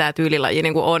 että mikä tämä tyylilaji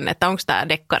niin kuin on, että onko tämä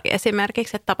dekkari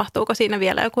esimerkiksi, että tapahtuuko siinä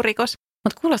vielä joku rikos.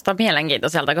 Mutta kuulostaa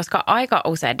mielenkiintoiselta, koska aika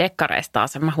usein dekkareista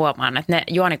taas mä huomaan, että ne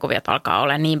juonikuviot alkaa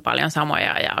olla niin paljon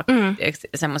samoja ja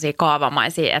semmoisia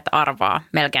kaavamaisia, että arvaa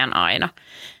melkein aina,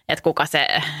 että kuka se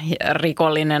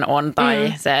rikollinen on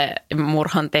tai se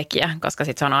murhan tekijä, koska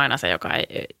sitten se on aina se,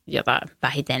 jota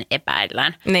vähiten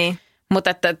epäillään. Niin. Mutta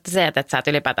että sä et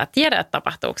ylipäätään tiedä, että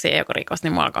tapahtuuko siihen joku rikos,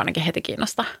 niin mua alkaa ainakin heti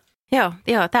kiinnostaa.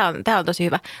 Joo, tämä on tosi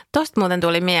hyvä. Tosta muuten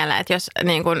tuli mieleen, että jos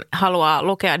niin kun haluaa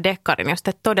lukea dekkarin, jos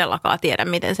et todellakaan tiedä,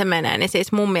 miten se menee, niin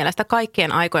siis mun mielestä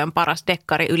kaikkien aikojen paras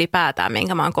dekkari ylipäätään,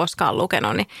 minkä mä oon koskaan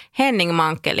lukenut, niin Henning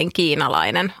Mankelin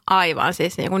Kiinalainen. Aivan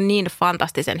siis niin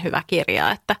fantastisen hyvä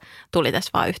kirja, että tuli tässä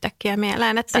vaan yhtäkkiä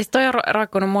mieleen. Että siis toi on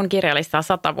roikkunut mun kirjalistaa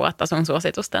 100 vuotta sun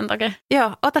suositusten takia.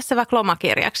 Joo, ota se vaikka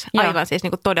lomakirjaksi. Aivan siis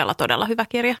niin kuin todella hyvä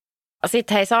kirja.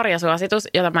 Sitten hei, sarjasuositus,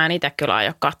 jota mä en itse kyllä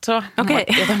aio katsoa. Okei.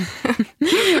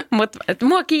 Mutta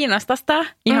mua kiinnostaisi tämä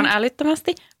ihan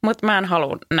älyttömästi, mutta mä en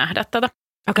halua nähdä tätä.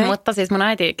 Okay. Mutta siis mun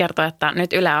äiti kertoi, että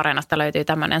nyt Yle Areenasta löytyy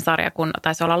tämmöinen sarja, kun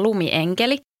taisi olla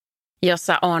Lumienkeli,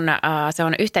 jossa se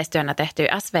on yhteistyönä tehty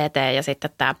SVT ja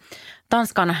sitten tämä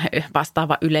Tanskan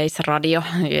vastaava Yleisradio,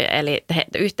 eli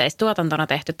yhteistuotantona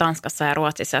tehty Tanskassa ja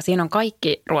Ruotsissa. Ja siinä on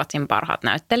kaikki Ruotsin parhaat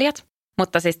näyttelijät.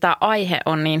 Mutta siis tämä aihe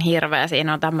on niin hirveä.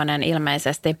 Siinä on tämmöinen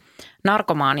ilmeisesti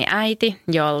narkomaani äiti,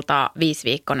 jolta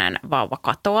 5-viikkoinen vauva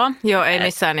katoaa. Joo, ei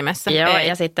missään nimessä. Joo, ei.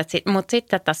 ja mutta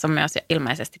sitten tässä on myös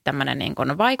ilmeisesti tämmöinen niin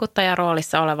kuin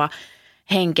vaikuttajaroolissa oleva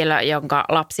henkilö, jonka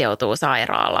lapsi joutuu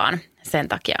sairaalaan sen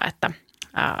takia, että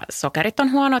sokerit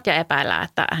on huonot ja epäillään,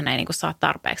 että hän ei niin kuin saa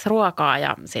tarpeeksi ruokaa.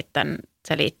 Ja sitten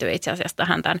se liittyy itse asiassa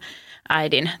tähän tämän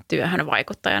äidin työhön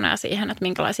vaikuttajana ja siihen, että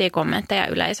minkälaisia kommentteja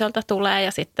yleisöltä tulee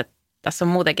ja sitten tässä on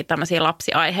muutenkin tämmöisiä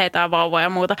lapsiaiheita ja vauvoja ja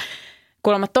muuta.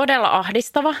 Kuulemma todella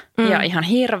ahdistava ja ihan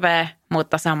hirveä,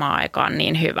 mutta samaan aikaan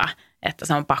niin hyvä, että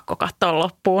se on pakko katsoa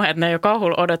loppuun. Että ne jo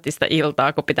kauhulla odotti sitä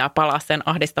iltaa, kun pitää palaa sen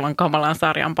ahdistavan kamalan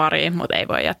sarjan pariin, mutta ei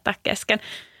voi jättää kesken.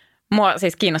 Mua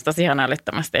siis kiinnostaisi ihan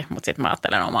älyttömästi, mutta sitten mä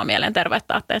ajattelen omaa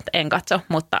mielenterveyttä, että en katso.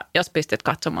 Mutta jos pystyt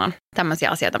katsomaan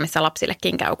tämmöisiä asioita, missä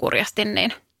lapsillekin käy kurjasti,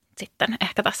 niin sitten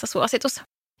ehkä tässä suositus.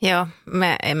 Joo,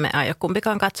 me emme aio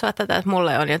kumpikaan katsoa tätä. Että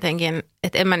mulle on jotenkin,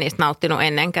 että en mä niistä nauttinut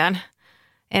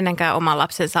ennenkään oman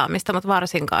lapsen saamista, mutta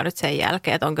varsinkaan nyt sen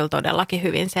jälkeen, että on kyllä todellakin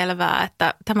hyvin selvää,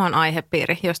 että tämä on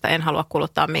aihepiiri, josta en halua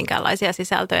kuluttaa minkäänlaisia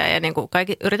sisältöjä. Ja niin kuin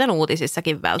yritän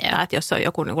uutisissakin välttää, että jos on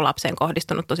joku niin kuin lapseen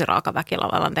kohdistunut tosi raaka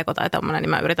väkivallan teko tai tommoinen, niin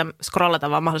mä yritän scrollata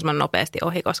vaan mahdollisimman nopeasti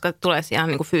ohi, koska tulee ihan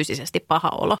niin kuin fyysisesti paha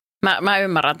olo. Mä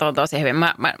ymmärrän tuon tosi hyvin.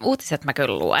 Uutiset mä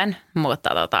kyllä luen, mutta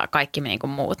kaikki niin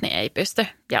kuin muut niin ei pysty.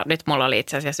 Ja nyt mulla oli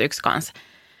itse asiassa yksi kanssa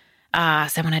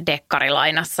semmoinen dekkari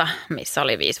lainassa, missä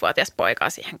oli 5-vuotias poika,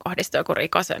 siihen kohdistui joku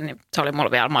rikos. Niin se oli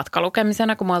mulla vielä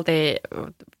matkalukemisena, kun me oltiin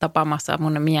tapaamassa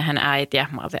mun miehen äitiä.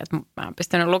 Mä ajattelin, että mä en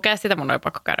pystynyt lukemaan sitä. Mun oli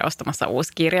pakko käydä ostamassa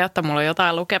uusi kirja, että mulla on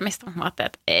jotain lukemista. Mä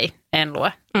ajattelin, että en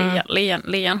lue.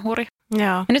 Liian huri. Joo.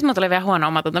 Ja nyt mulla tuli vielä huono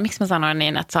omatunto. Miksi mä sanoin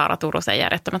niin, että Saara Turusen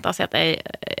järjettömät asiat ei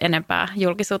enempää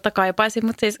julkisuutta kaipaisi,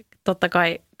 mutta siis totta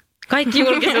kai kaikki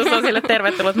julkisuus on sille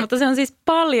tervetullut, mutta se on siis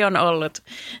paljon ollut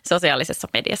sosiaalisessa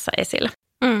mediassa esillä.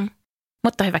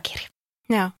 Mutta hyvä kirja.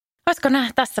 Joo. Olisiko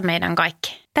tässä meidän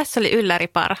kaikki? Tässä oli ylläri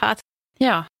parhaat.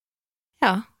 Joo.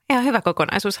 Joo, ihan hyvä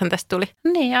kokonaisuushan tästä tuli.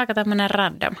 Niin, aika tämmöinen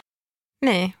random.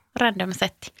 Niin. Random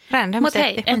setti. Random Mut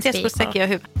setti, hei, mutta joskus sekin on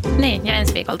hyvä. Niin, ja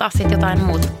ensi viikolla taas sitten jotain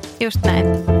muuta. Just näin.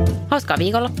 Hauskaa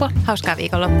viikonloppua. Hauskaa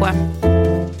viikonloppua.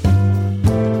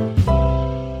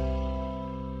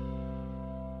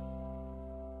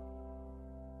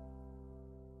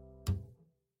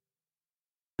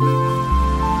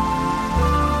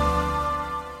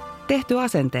 Tehty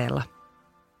asenteella.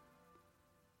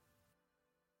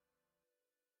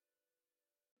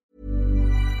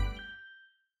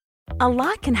 A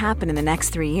lot can happen in the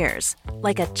next 3 years.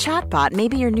 Like a chatbot may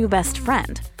be your new best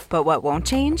friend. But what won't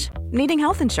change? Needing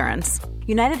health insurance.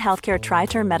 United Healthcare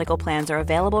Tri-Term Medical Plans are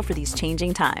available for these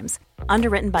changing times.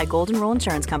 Underwritten by Golden Rule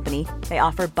Insurance Company, they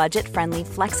offer budget-friendly,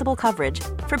 flexible coverage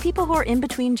for people who are in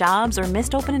between jobs or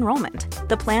missed open enrollment.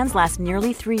 The plans last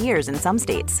nearly 3 years in some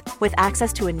states, with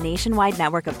access to a nationwide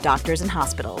network of doctors and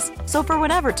hospitals. So for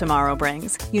whatever tomorrow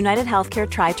brings, United Healthcare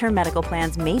Tri-Term Medical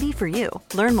Plans may be for you.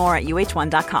 Learn more at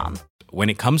uh1.com. When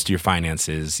it comes to your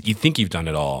finances, you think you've done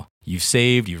it all. You've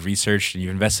saved, you've researched, and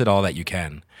you've invested all that you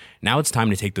can. Now it's time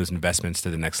to take those investments to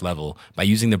the next level by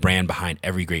using the brand behind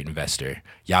every great investor,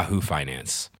 Yahoo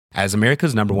Finance. As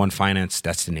America's #1 finance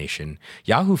destination,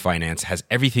 Yahoo Finance has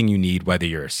everything you need, whether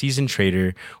you're a seasoned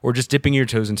trader or just dipping your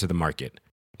toes into the market.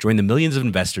 Join the millions of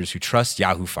investors who trust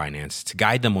Yahoo Finance to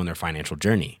guide them on their financial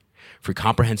journey. For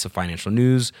comprehensive financial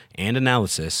news and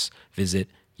analysis, visit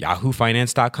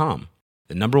yahoofinance.com.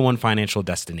 The #1 financial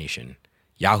destination,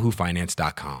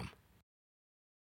 yahoofinance.com.